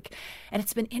looks like. And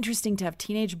it's been interesting to have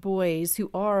teenage boys who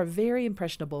are very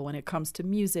impressionable when it comes to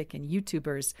music and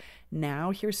YouTubers now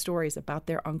hear stories about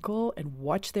their uncle and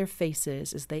watch their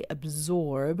faces as they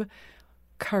absorb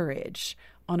courage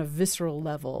on a visceral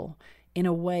level in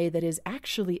a way that is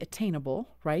actually attainable,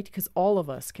 right? Because all of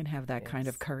us can have that kind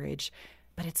of courage.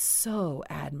 But it's so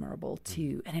admirable,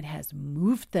 too, and it has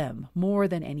moved them more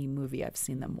than any movie I've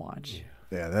seen them watch.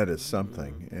 Yeah, that is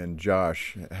something. And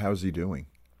Josh, how's he doing?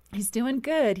 He's doing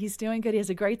good. He has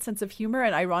a great sense of humor,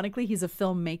 and ironically, he's a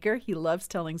filmmaker. He loves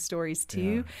telling stories,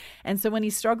 too. Yeah. And so when he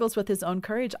struggles with his own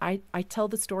courage, I tell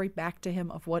the story back to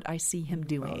him of what I see him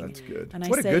doing. Oh, that's good. And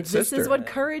what I a say, good this sister. is what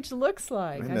courage looks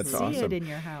like. Man, I that's see awesome. it in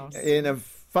your house. In a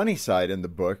funny side in the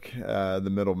book, The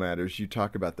Middle Matters, you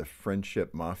talk about the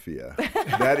friendship mafia.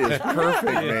 That is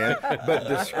perfect, man. But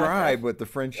describe what the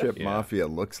friendship mafia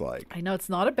looks like. I know it's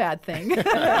not a bad thing.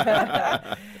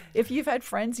 If you've had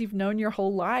friends you've known your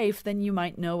whole life, then you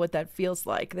might know what that feels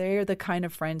like. They're the kind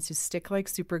of friends who stick like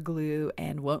super glue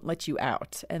and won't let you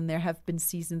out. And there have been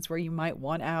seasons where you might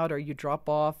want out or you drop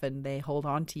off and they hold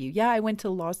on to you. Yeah, I went to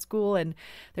law school, and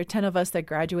there are 10 of us that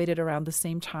graduated around the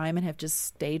same time and have just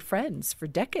stayed friends for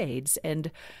decades. And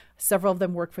several of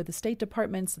them work for the State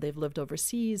Department, so they've lived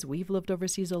overseas. We've lived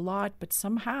overseas a lot, but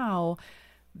somehow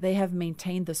they have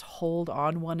maintained this hold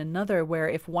on one another where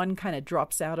if one kind of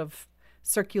drops out of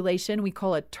circulation, we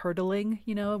call it turtling,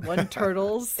 one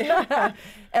turtles.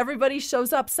 Everybody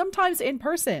shows up, sometimes in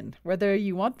person, whether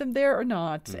you want them there or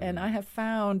not. And I have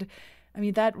found,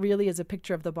 that really is a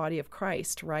picture of the body of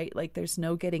Christ, right? Like, there's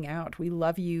no getting out. We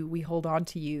love you. We hold on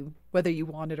to you, whether you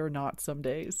want it or not some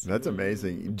days. That's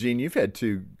amazing. Jean, you've had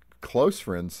 2 close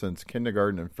friends since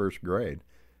kindergarten and first grade,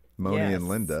 Moni and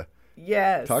Linda.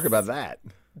 Yes. Talk about that.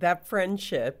 That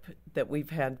friendship that we've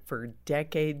had for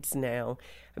decades now,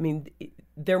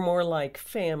 they're more like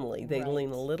family. They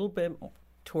lean a little bit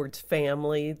towards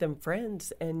family than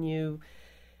friends. And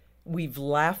we've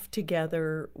laughed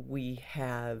together. We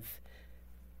have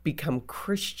become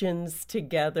Christians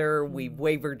together. We've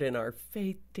wavered in our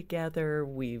faith together.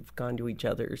 We've gone to each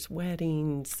other's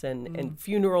weddings and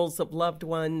funerals of loved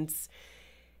ones.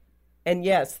 And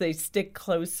yes, they stick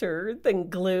closer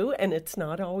than glue, and it's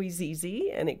not always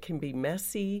easy, and it can be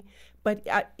messy. But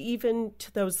even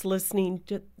to those listening,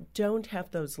 don't have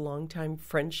those long-time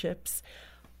friendships.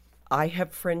 I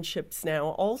have friendships now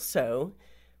also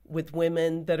with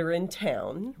women that are in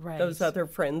town. Right. Those other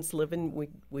friends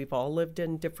we've all lived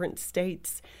in different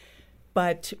states.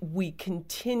 but we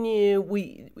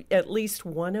continue, at least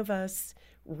one of us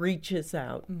reaches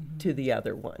out to the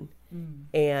other one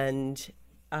and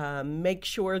make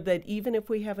sure that even if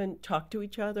we haven't talked to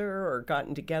each other or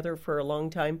gotten together for a long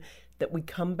time, that we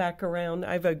come back around.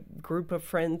 I have a group of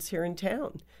friends here in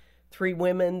town, 3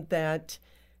 women that,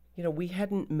 we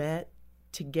hadn't met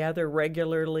together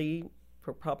regularly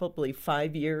for probably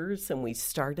 5 years, and we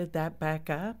started that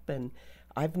back up, and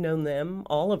I've known them,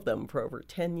 all of them, for over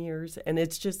 10 years, and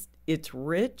it's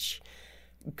rich.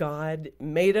 God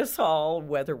made us all,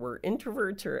 whether we're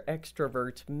introverts or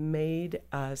extroverts, made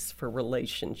us for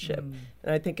relationship.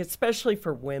 And I think especially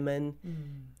for women,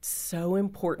 it's so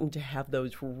important to have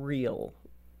those real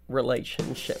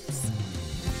relationships.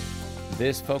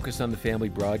 This Focus on the Family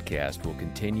broadcast will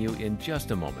continue in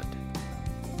just a moment.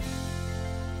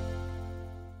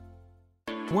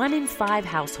 1 in 5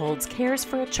 households cares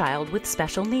for a child with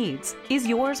special needs. Is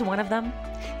yours one of them?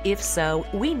 If so,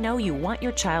 we know you want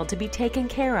your child to be taken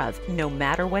care of no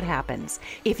matter what happens.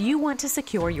 If you want to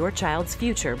secure your child's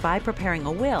future by preparing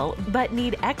a will, but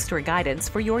need extra guidance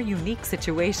for your unique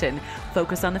situation,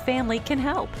 Focus on the Family can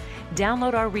help.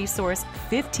 Download our resource,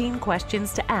 15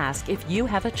 Questions to Ask If You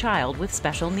Have a Child with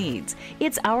Special Needs.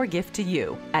 It's our gift to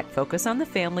you at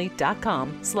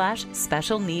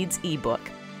focusonthefamily.com/special needs ebook.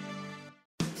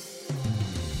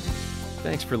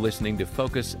 Thanks for listening to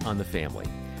Focus on the Family.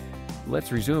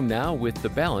 Let's resume now with the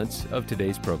balance of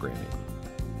today's programming.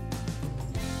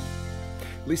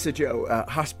 Lisa Jo,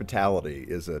 hospitality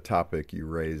is a topic you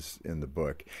raise in the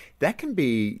book. That can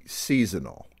be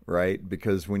seasonal, right?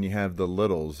 Because when you have the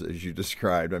littles, as you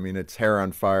described, it's hair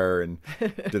on fire, and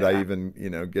did I even,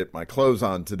 get my clothes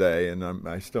on today? And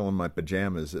I'm still in my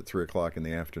pajamas at 3 o'clock in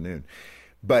the afternoon.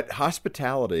 But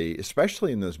hospitality,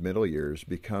 especially in those middle years,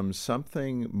 becomes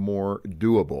something more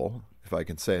doable, if I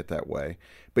can say it that way.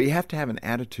 But you have to have an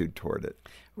attitude toward it.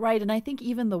 Right. And I think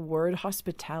even the word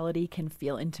hospitality can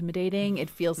feel intimidating. It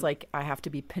feels like I have to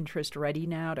be Pinterest ready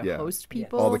now to host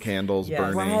people. All the candles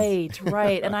burning.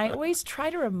 Right. And I always try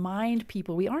to remind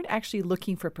people we aren't actually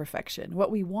looking for perfection.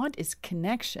 What we want is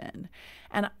connection.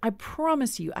 And I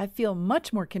promise you, I feel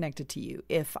much more connected to you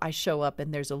if I show up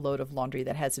and there's a load of laundry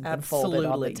that hasn't been folded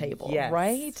on the table,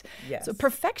 right? Yes. So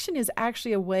perfection is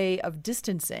actually a way of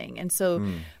distancing. And so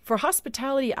for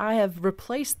hospitality, I have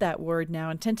replaced that word now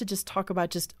and tend to just talk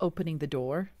about just opening the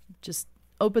door. Just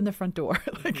open the front door.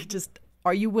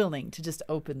 Are you willing to just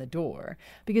open the door?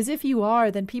 Because if you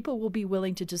are, then people will be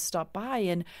willing to just stop by.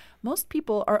 And most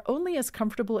people are only as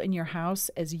comfortable in your house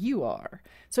as you are.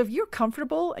 So if you're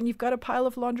comfortable and you've got a pile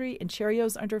of laundry and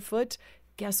Cheerios underfoot,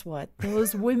 guess what?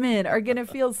 Those women are going to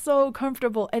feel so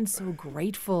comfortable and so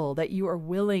grateful that you are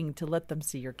willing to let them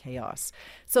see your chaos.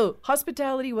 So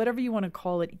hospitality, whatever you want to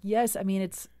call it, yes,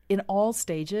 it's in all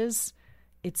stages.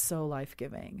 It's so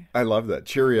life-giving. I love that.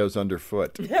 Cheerios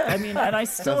underfoot. Yeah, and I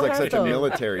still sounds like have such those. a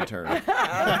military term.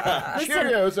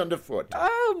 Cheerios underfoot.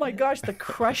 Oh my gosh, the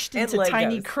crushed into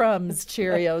tiny crumbs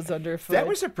Cheerios underfoot. That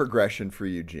was a progression for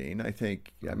you, Gene. I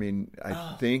think.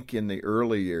 I think in the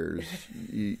early years,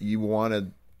 you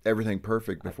wanted everything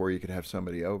perfect before you could have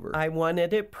somebody over. I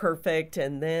wanted it perfect,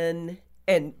 and then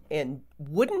and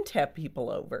wouldn't have people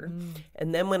over.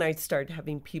 And then when I started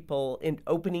having people and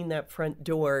opening that front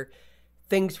door,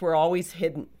 things were always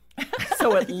hidden.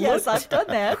 So it yes, I've done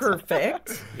that.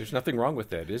 Perfect. There's nothing wrong with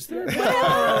that, is there?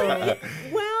 Well,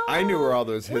 I knew where all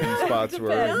those hidden spots were.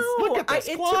 No, Look at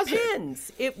this closet. It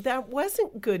depends. That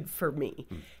wasn't good for me.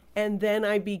 And then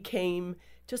I became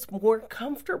just more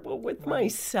comfortable with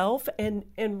myself and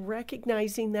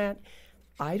recognizing that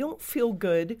I don't feel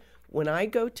good when I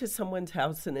go to someone's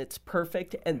house and it's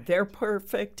perfect and they're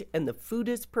perfect and the food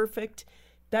is perfect.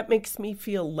 That makes me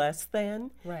feel less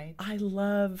than. Right. I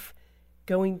love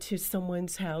going to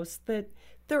someone's house that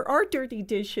there are dirty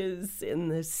dishes in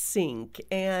the sink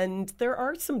and there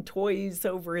are some toys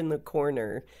over in the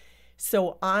corner.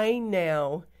 So I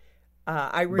now,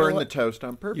 I burn the toast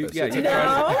on purpose. No.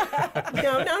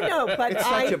 But it's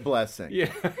such a blessing.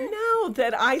 Yeah. No,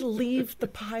 that I leave the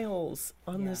piles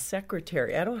on the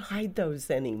secretary. I don't hide those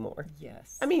anymore.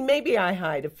 Yes. Maybe I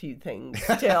hide a few things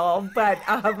still, but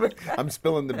I'm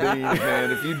spilling the beans,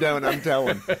 man. If you don't, I'm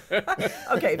telling.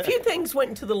 Okay, a few things went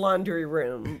into the laundry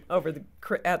room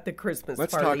at the Christmas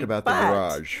Let's party. talk about the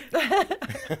garage.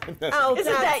 Isn't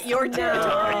that your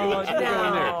territory?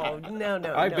 No.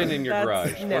 I've been in your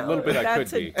garage. A little bit I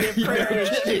could be. That's a different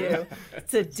issue.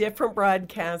 It's a different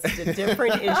broadcast, a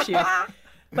different issue.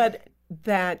 But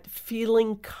that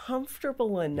feeling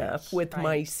comfortable enough with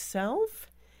myself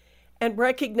and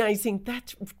recognizing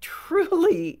that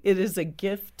truly it is a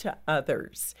gift to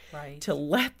others to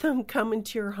let them come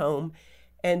into your home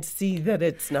and see that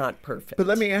it's not perfect. But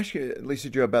let me ask you, Lisa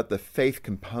Jo, about the faith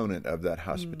component of that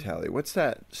hospitality. What's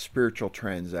that spiritual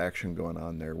transaction going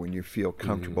on there when you feel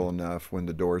comfortable enough, when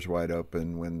the door's wide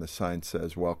open, when the sign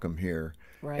says, welcome here,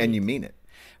 and you mean it?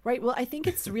 Right. Well, I think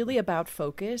it's really about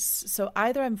focus. So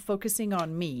either I'm focusing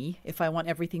on me. If I want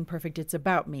everything perfect, it's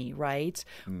about me, right?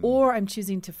 Or I'm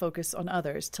choosing to focus on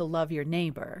others, to love your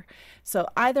neighbor. So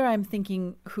either I'm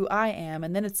thinking who I am,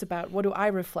 and then it's about what do I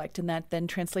reflect, and that then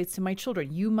translates to my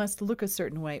children. You must look a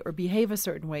certain way or behave a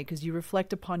certain way because you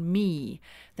reflect upon me.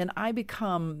 Then I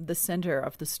become the center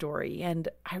of the story. And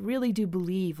I really do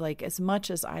believe, like, as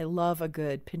much as I love a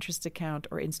good Pinterest account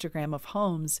or Instagram of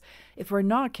homes, if we're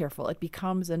not careful, it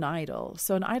becomes an idol.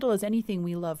 So an idol is anything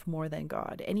we love more than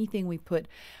God, anything we put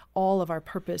all of our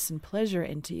purpose and pleasure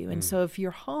into. And so if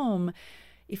your home,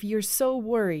 if you're so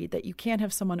worried that you can't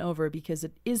have someone over because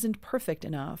it isn't perfect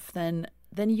enough, then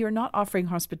you're not offering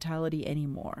hospitality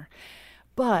anymore.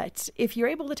 But if you're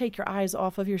able to take your eyes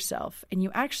off of yourself and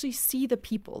you actually see the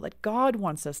people that God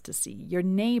wants us to see, your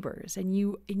neighbors, and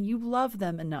you love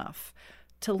them enough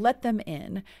to let them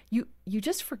in, you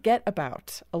just forget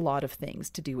about a lot of things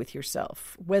to do with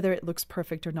yourself, whether it looks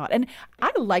perfect or not. And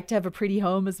I like to have a pretty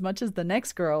home as much as the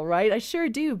next girl, right? I sure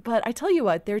do. But I tell you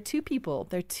what, there are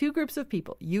two groups of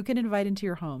people you can invite into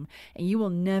your home, and you will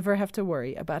never have to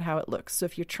worry about how it looks. So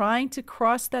if you're trying to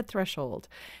cross that threshold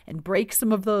and break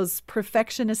some of those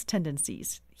perfectionist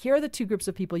tendencies, here are the two groups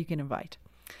of people you can invite.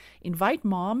 Invite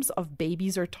moms of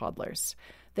babies or toddlers.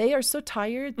 They are so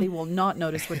tired, they will not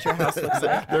notice what your house looks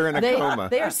like. They're in a coma.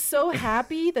 They are so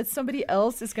happy that somebody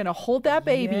else is going to hold that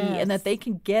baby and that they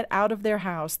can get out of their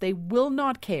house. They will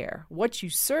not care what you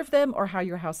serve them or how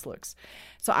your house looks.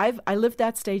 So I lived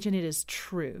that stage, and it is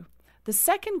true. The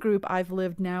second group I've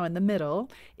lived now in the middle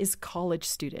is college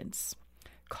students.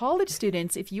 College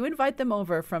students, if you invite them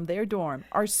over from their dorm,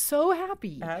 are so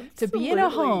happy to be in a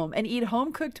home and eat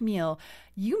home-cooked meal.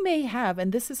 You may have,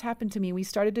 and this has happened to me, we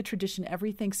started a tradition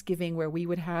every Thanksgiving where we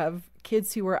would have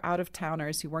kids who were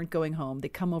out-of-towners who weren't going home. They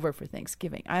come over for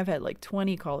Thanksgiving. I've had like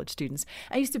 20 college students.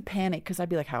 I used to panic because I'd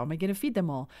be like, how am I going to feed them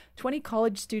all? 20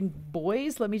 college student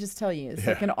boys, let me just tell you, it's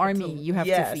like an army you have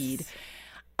to feed.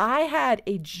 I had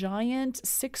a giant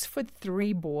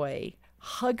 6'3" boy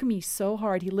hug me so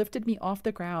hard. He lifted me off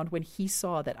the ground when he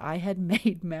saw that I had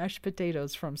made mashed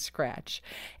potatoes from scratch.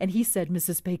 And he said,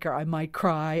 Mrs. Baker, I might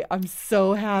cry. I'm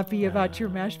so happy about your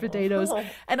mashed potatoes.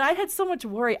 And I had so much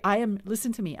worry.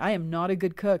 Listen to me, I am not a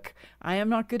good cook. I am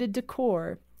not good at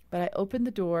decor. But I opened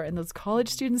the door, and those college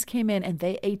students came in, and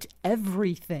they ate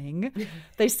everything.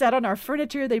 They sat on our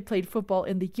furniture. They played football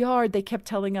in the yard. They kept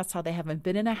telling us how they haven't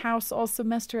been in a house all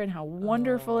semester and how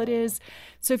wonderful it is.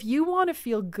 So if you want to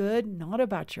feel good, not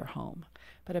about your home,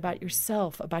 but about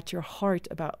yourself, about your heart,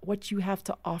 about what you have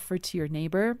to offer to your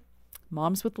neighbor,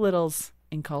 moms with littles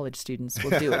and college students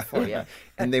will do it for you.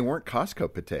 And they weren't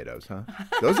Costco potatoes, huh?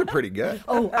 Those are pretty good.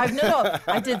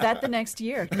 I did that the next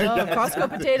year. No, Costco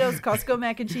potatoes, Costco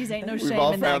mac and cheese, ain't no shame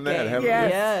all in found that that, game. haven't we?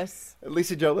 Yes.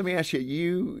 Lisa Jo, let me ask you,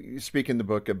 you speak in the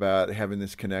book about having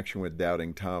this connection with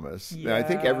Doubting Thomas. Now, I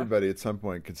think everybody at some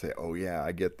point could say, oh yeah,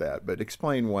 I get that. But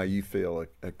explain why you feel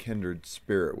a kindred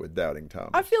spirit with Doubting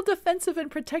Thomas. I feel defensive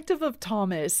and protective of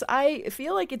Thomas. I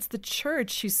feel like it's the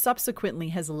church who subsequently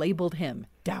has labeled him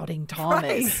Doubting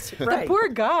Thomas. The poor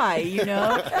guy, you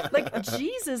know. Like,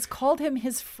 Jesus called him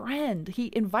his friend.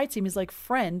 He invites him. He's like,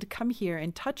 friend, come here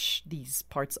and touch these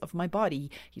parts of my body.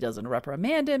 He doesn't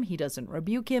reprimand him. He doesn't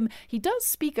rebuke him. He does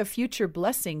speak a future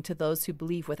blessing to those who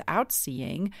believe without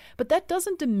seeing, but that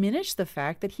doesn't diminish the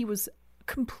fact that he was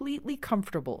completely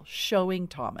comfortable showing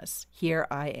Thomas, here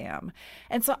I am.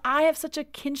 And so I have such a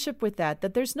kinship with that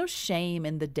there's no shame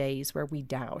in the days where we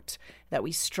doubt, that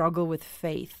we struggle with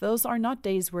faith. Those are not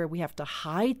days where we have to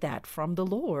hide that from the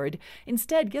Lord.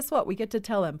 Instead, guess what? We get to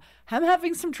tell him, I'm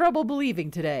having some trouble believing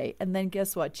today. And then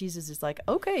guess what? Jesus is like,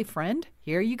 okay, friend,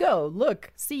 here you go.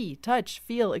 Look, see, touch,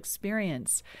 feel,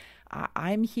 experience.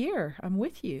 I'm here. I'm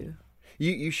with you.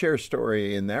 You share a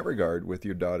story in that regard with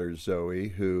your daughter, Zoe,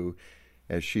 who,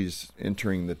 as she's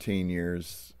entering the teen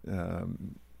years,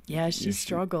 she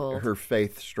struggled. Her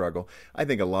faith struggle. I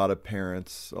think a lot of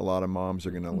parents, a lot of moms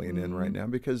are going to lean in right now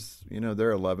because, you know,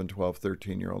 their 11, 12,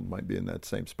 13-year-old might be in that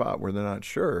same spot where they're not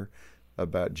sure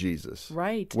about Jesus.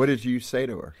 Right. What did you say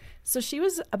to her? So she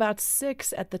was about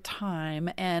 6 at the time,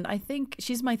 and I think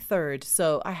she's my third,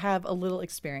 so I have a little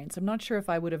experience. I'm not sure if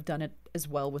I would have done it as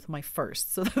well with my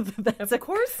first. So of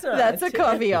course not. That's a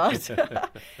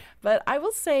caveat. But I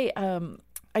will say,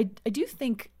 I do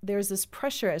think there's this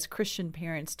pressure as Christian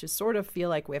parents to sort of feel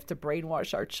like we have to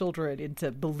brainwash our children into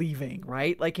believing,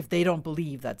 right? Like if they don't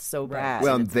believe, that's so bad.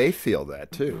 Well, and they feel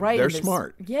that too. Right. They're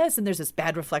smart. Yes, and there's this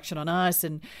bad reflection on us.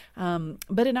 And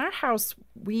but in our house,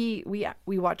 we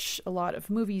watch a lot of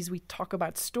movies. We talk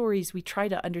about stories. We try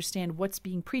to understand what's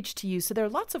being preached to you. So there are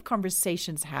lots of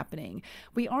conversations happening.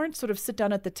 We aren't sort of sit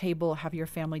down at the table, have your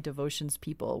family devotions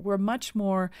people. We're much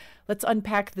more, let's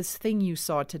unpack this thing you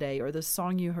saw today or this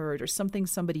song you heard or something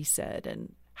somebody said,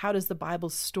 and how does the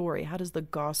Bible's story, how does the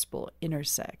gospel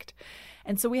intersect?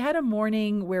 And so we had a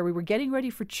morning where we were getting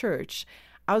ready for church.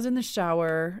 I was in the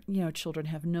shower. Children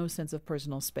have no sense of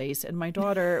personal space. And my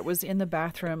daughter was in the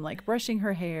bathroom, like brushing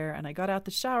her hair. And I got out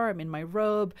the shower. I'm in my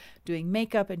robe doing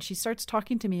makeup. And she starts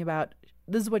talking to me about,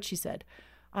 this is what she said.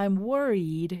 I'm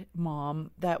worried,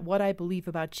 Mom, that what I believe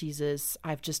about Jesus,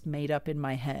 I've just made up in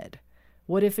my head.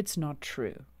 What if it's not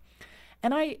true?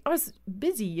 And I was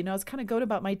busy, I was kind of going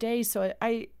about my day. So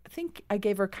I think I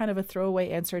gave her kind of a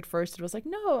throwaway answer at first. It was like,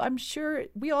 no, I'm sure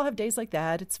we all have days like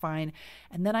that. It's fine.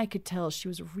 And then I could tell she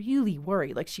was really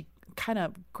worried. Like she kind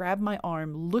of grabbed my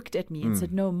arm, looked at me and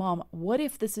said, no, Mom, what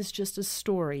if this is just a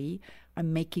story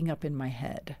I'm making up in my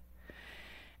head?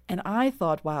 And I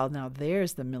thought, wow, now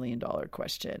there's the $1 million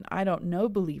question. I don't know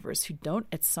believers who don't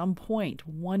at some point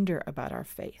wonder about our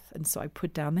faith. And so I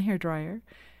put down the hairdryer.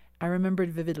 I remembered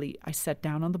vividly, I sat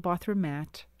down on the bathroom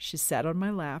mat, she sat on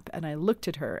my lap, and I looked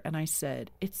at her and I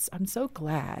said, I'm so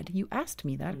glad you asked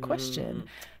me that question.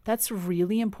 That's a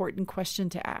really important question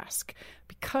to ask,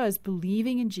 because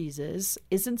believing in Jesus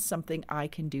isn't something I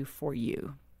can do for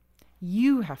you.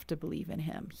 You have to believe in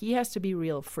him. He has to be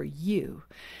real for you.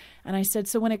 And I said,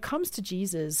 so when it comes to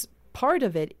Jesus, part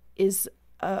of it is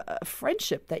a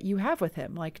friendship that you have with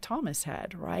him, like Thomas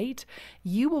had, right?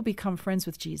 You will become friends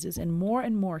with Jesus, and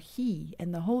more he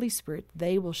and the Holy Spirit,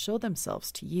 they will show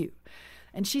themselves to you.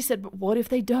 And she said, but what if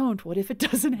they don't? What if it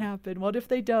doesn't happen? What if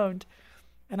they don't?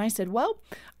 And I said, well,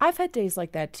 I've had days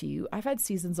like that too. I've had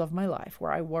seasons of my life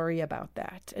where I worry about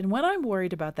that. And when I'm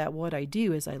worried about that, what I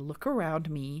do is I look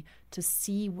around me to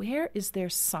see, where is there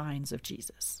signs of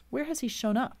Jesus? Where has he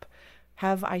shown up?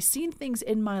 Have I seen things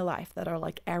in my life that are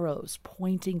like arrows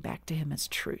pointing back to him as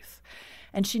truth?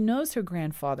 And she knows her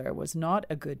grandfather was not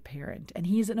a good parent, and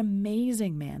he's an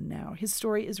amazing man now. His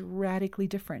story is radically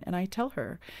different. And I tell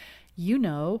her, you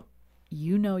know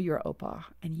your Opa,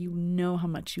 and you know how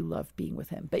much you love being with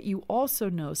him, but you also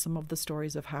know some of the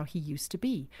stories of how he used to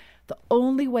be. The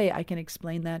only way I can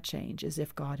explain that change is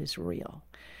if God is real.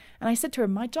 And I said to her,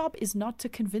 my job is not to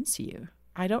convince you.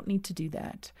 I don't need to do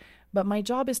that. But my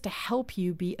job is to help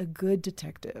you be a good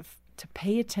detective, to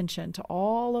pay attention to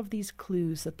all of these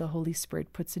clues that the Holy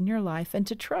Spirit puts in your life, and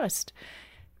to trust.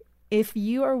 If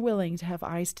you are willing to have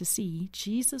eyes to see,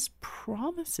 Jesus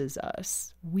promises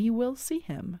us we will see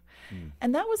him.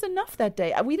 And that was enough that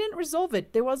day. We didn't resolve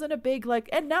it. There wasn't a big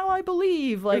and now I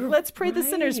believe, let's pray the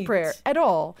sinner's prayer at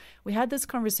all. We had this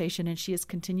conversation, and she has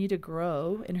continued to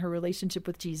grow in her relationship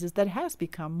with Jesus that has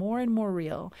become more and more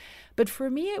real. But for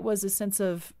me, it was a sense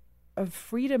of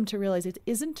freedom to realize it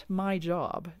isn't my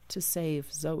job to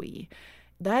save Zoe.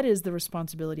 That is the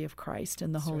responsibility of Christ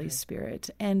and the Holy Spirit.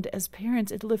 And as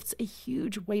parents, it lifts a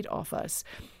huge weight off us.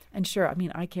 And sure,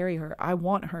 I carry her. I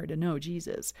want her to know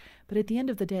Jesus. But at the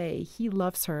end of the day, he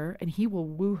loves her, and he will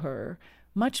woo her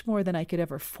much more than I could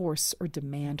ever force or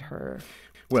demand her.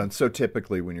 Well, and so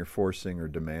typically when you're forcing or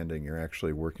demanding, you're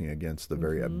actually working against the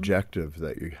very objective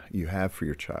that you have for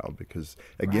your child, because,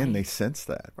 again, they sense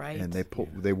that. Right. And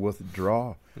they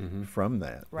withdraw from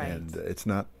that. Right. And it's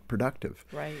not productive.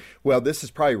 Right. Well, this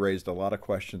has probably raised a lot of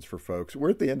questions for folks. We're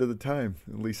at the end of the time.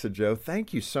 Lisa-Jo,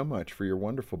 thank you so much for your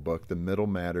wonderful book, The Middle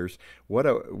Matters. What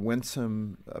a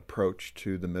winsome approach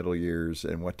to the middle years,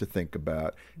 and what to think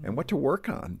about and what to work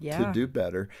on to do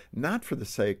better, not for the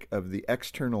sake of the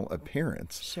external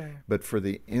appearance, but for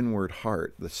the inward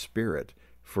heart, the spirit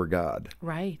for God.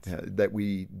 Right. That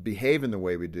we behave in the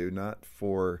way we do, not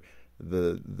for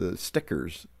the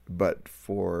stickers, but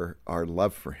for our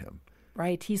love for him.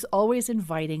 Right. He's always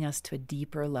inviting us to a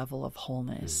deeper level of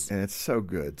wholeness. And it's so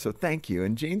good. So thank you.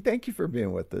 And Jean, thank you for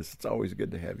being with us. It's always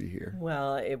good to have you here.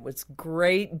 Well, it was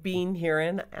great being here,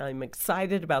 and I'm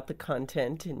excited about the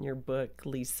content in your book,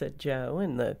 Lisa-Jo,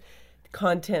 and the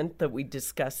content that we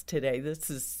discussed today. This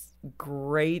is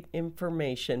great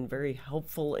information, very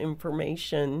helpful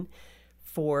information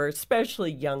for especially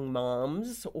young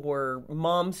moms or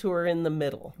moms who are in the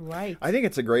middle. Right. I think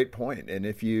it's a great point. And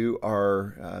if you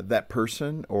are that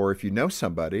person, or if you know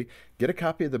somebody get a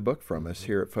copy of the book from us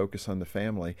here at Focus on the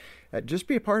Family. Just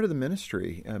be a part of the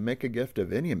ministry. Make a gift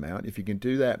of any amount. If you can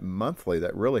do that monthly,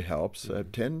 that really helps.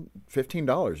 $10,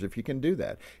 $15 if you can do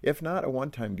that. If not, a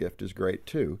one-time gift is great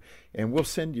too. And we'll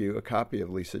send you a copy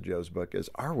of Lisa Jo's book as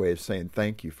our way of saying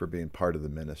thank you for being part of the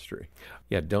ministry.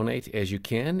 Yeah, donate as you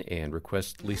can and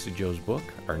request Lisa Jo's book.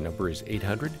 Our number is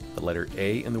 800, the letter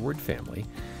A and the word family.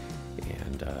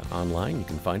 And online, you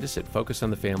can find us at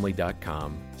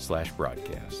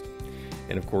focusonthefamily.com/broadcast.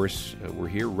 And of course, we're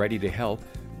here ready to help,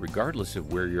 regardless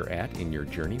of where you're at in your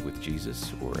journey with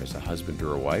Jesus, or as a husband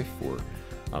or a wife, or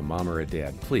a mom or a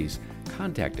dad. Please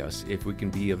contact us if we can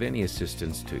be of any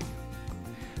assistance to you.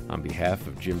 On behalf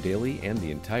of Jim Daly and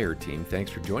the entire team,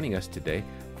 thanks for joining us today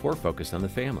for Focus on the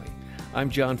Family. I'm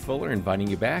John Fuller, inviting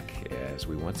you back as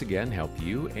we once again help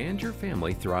you and your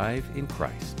family thrive in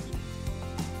Christ.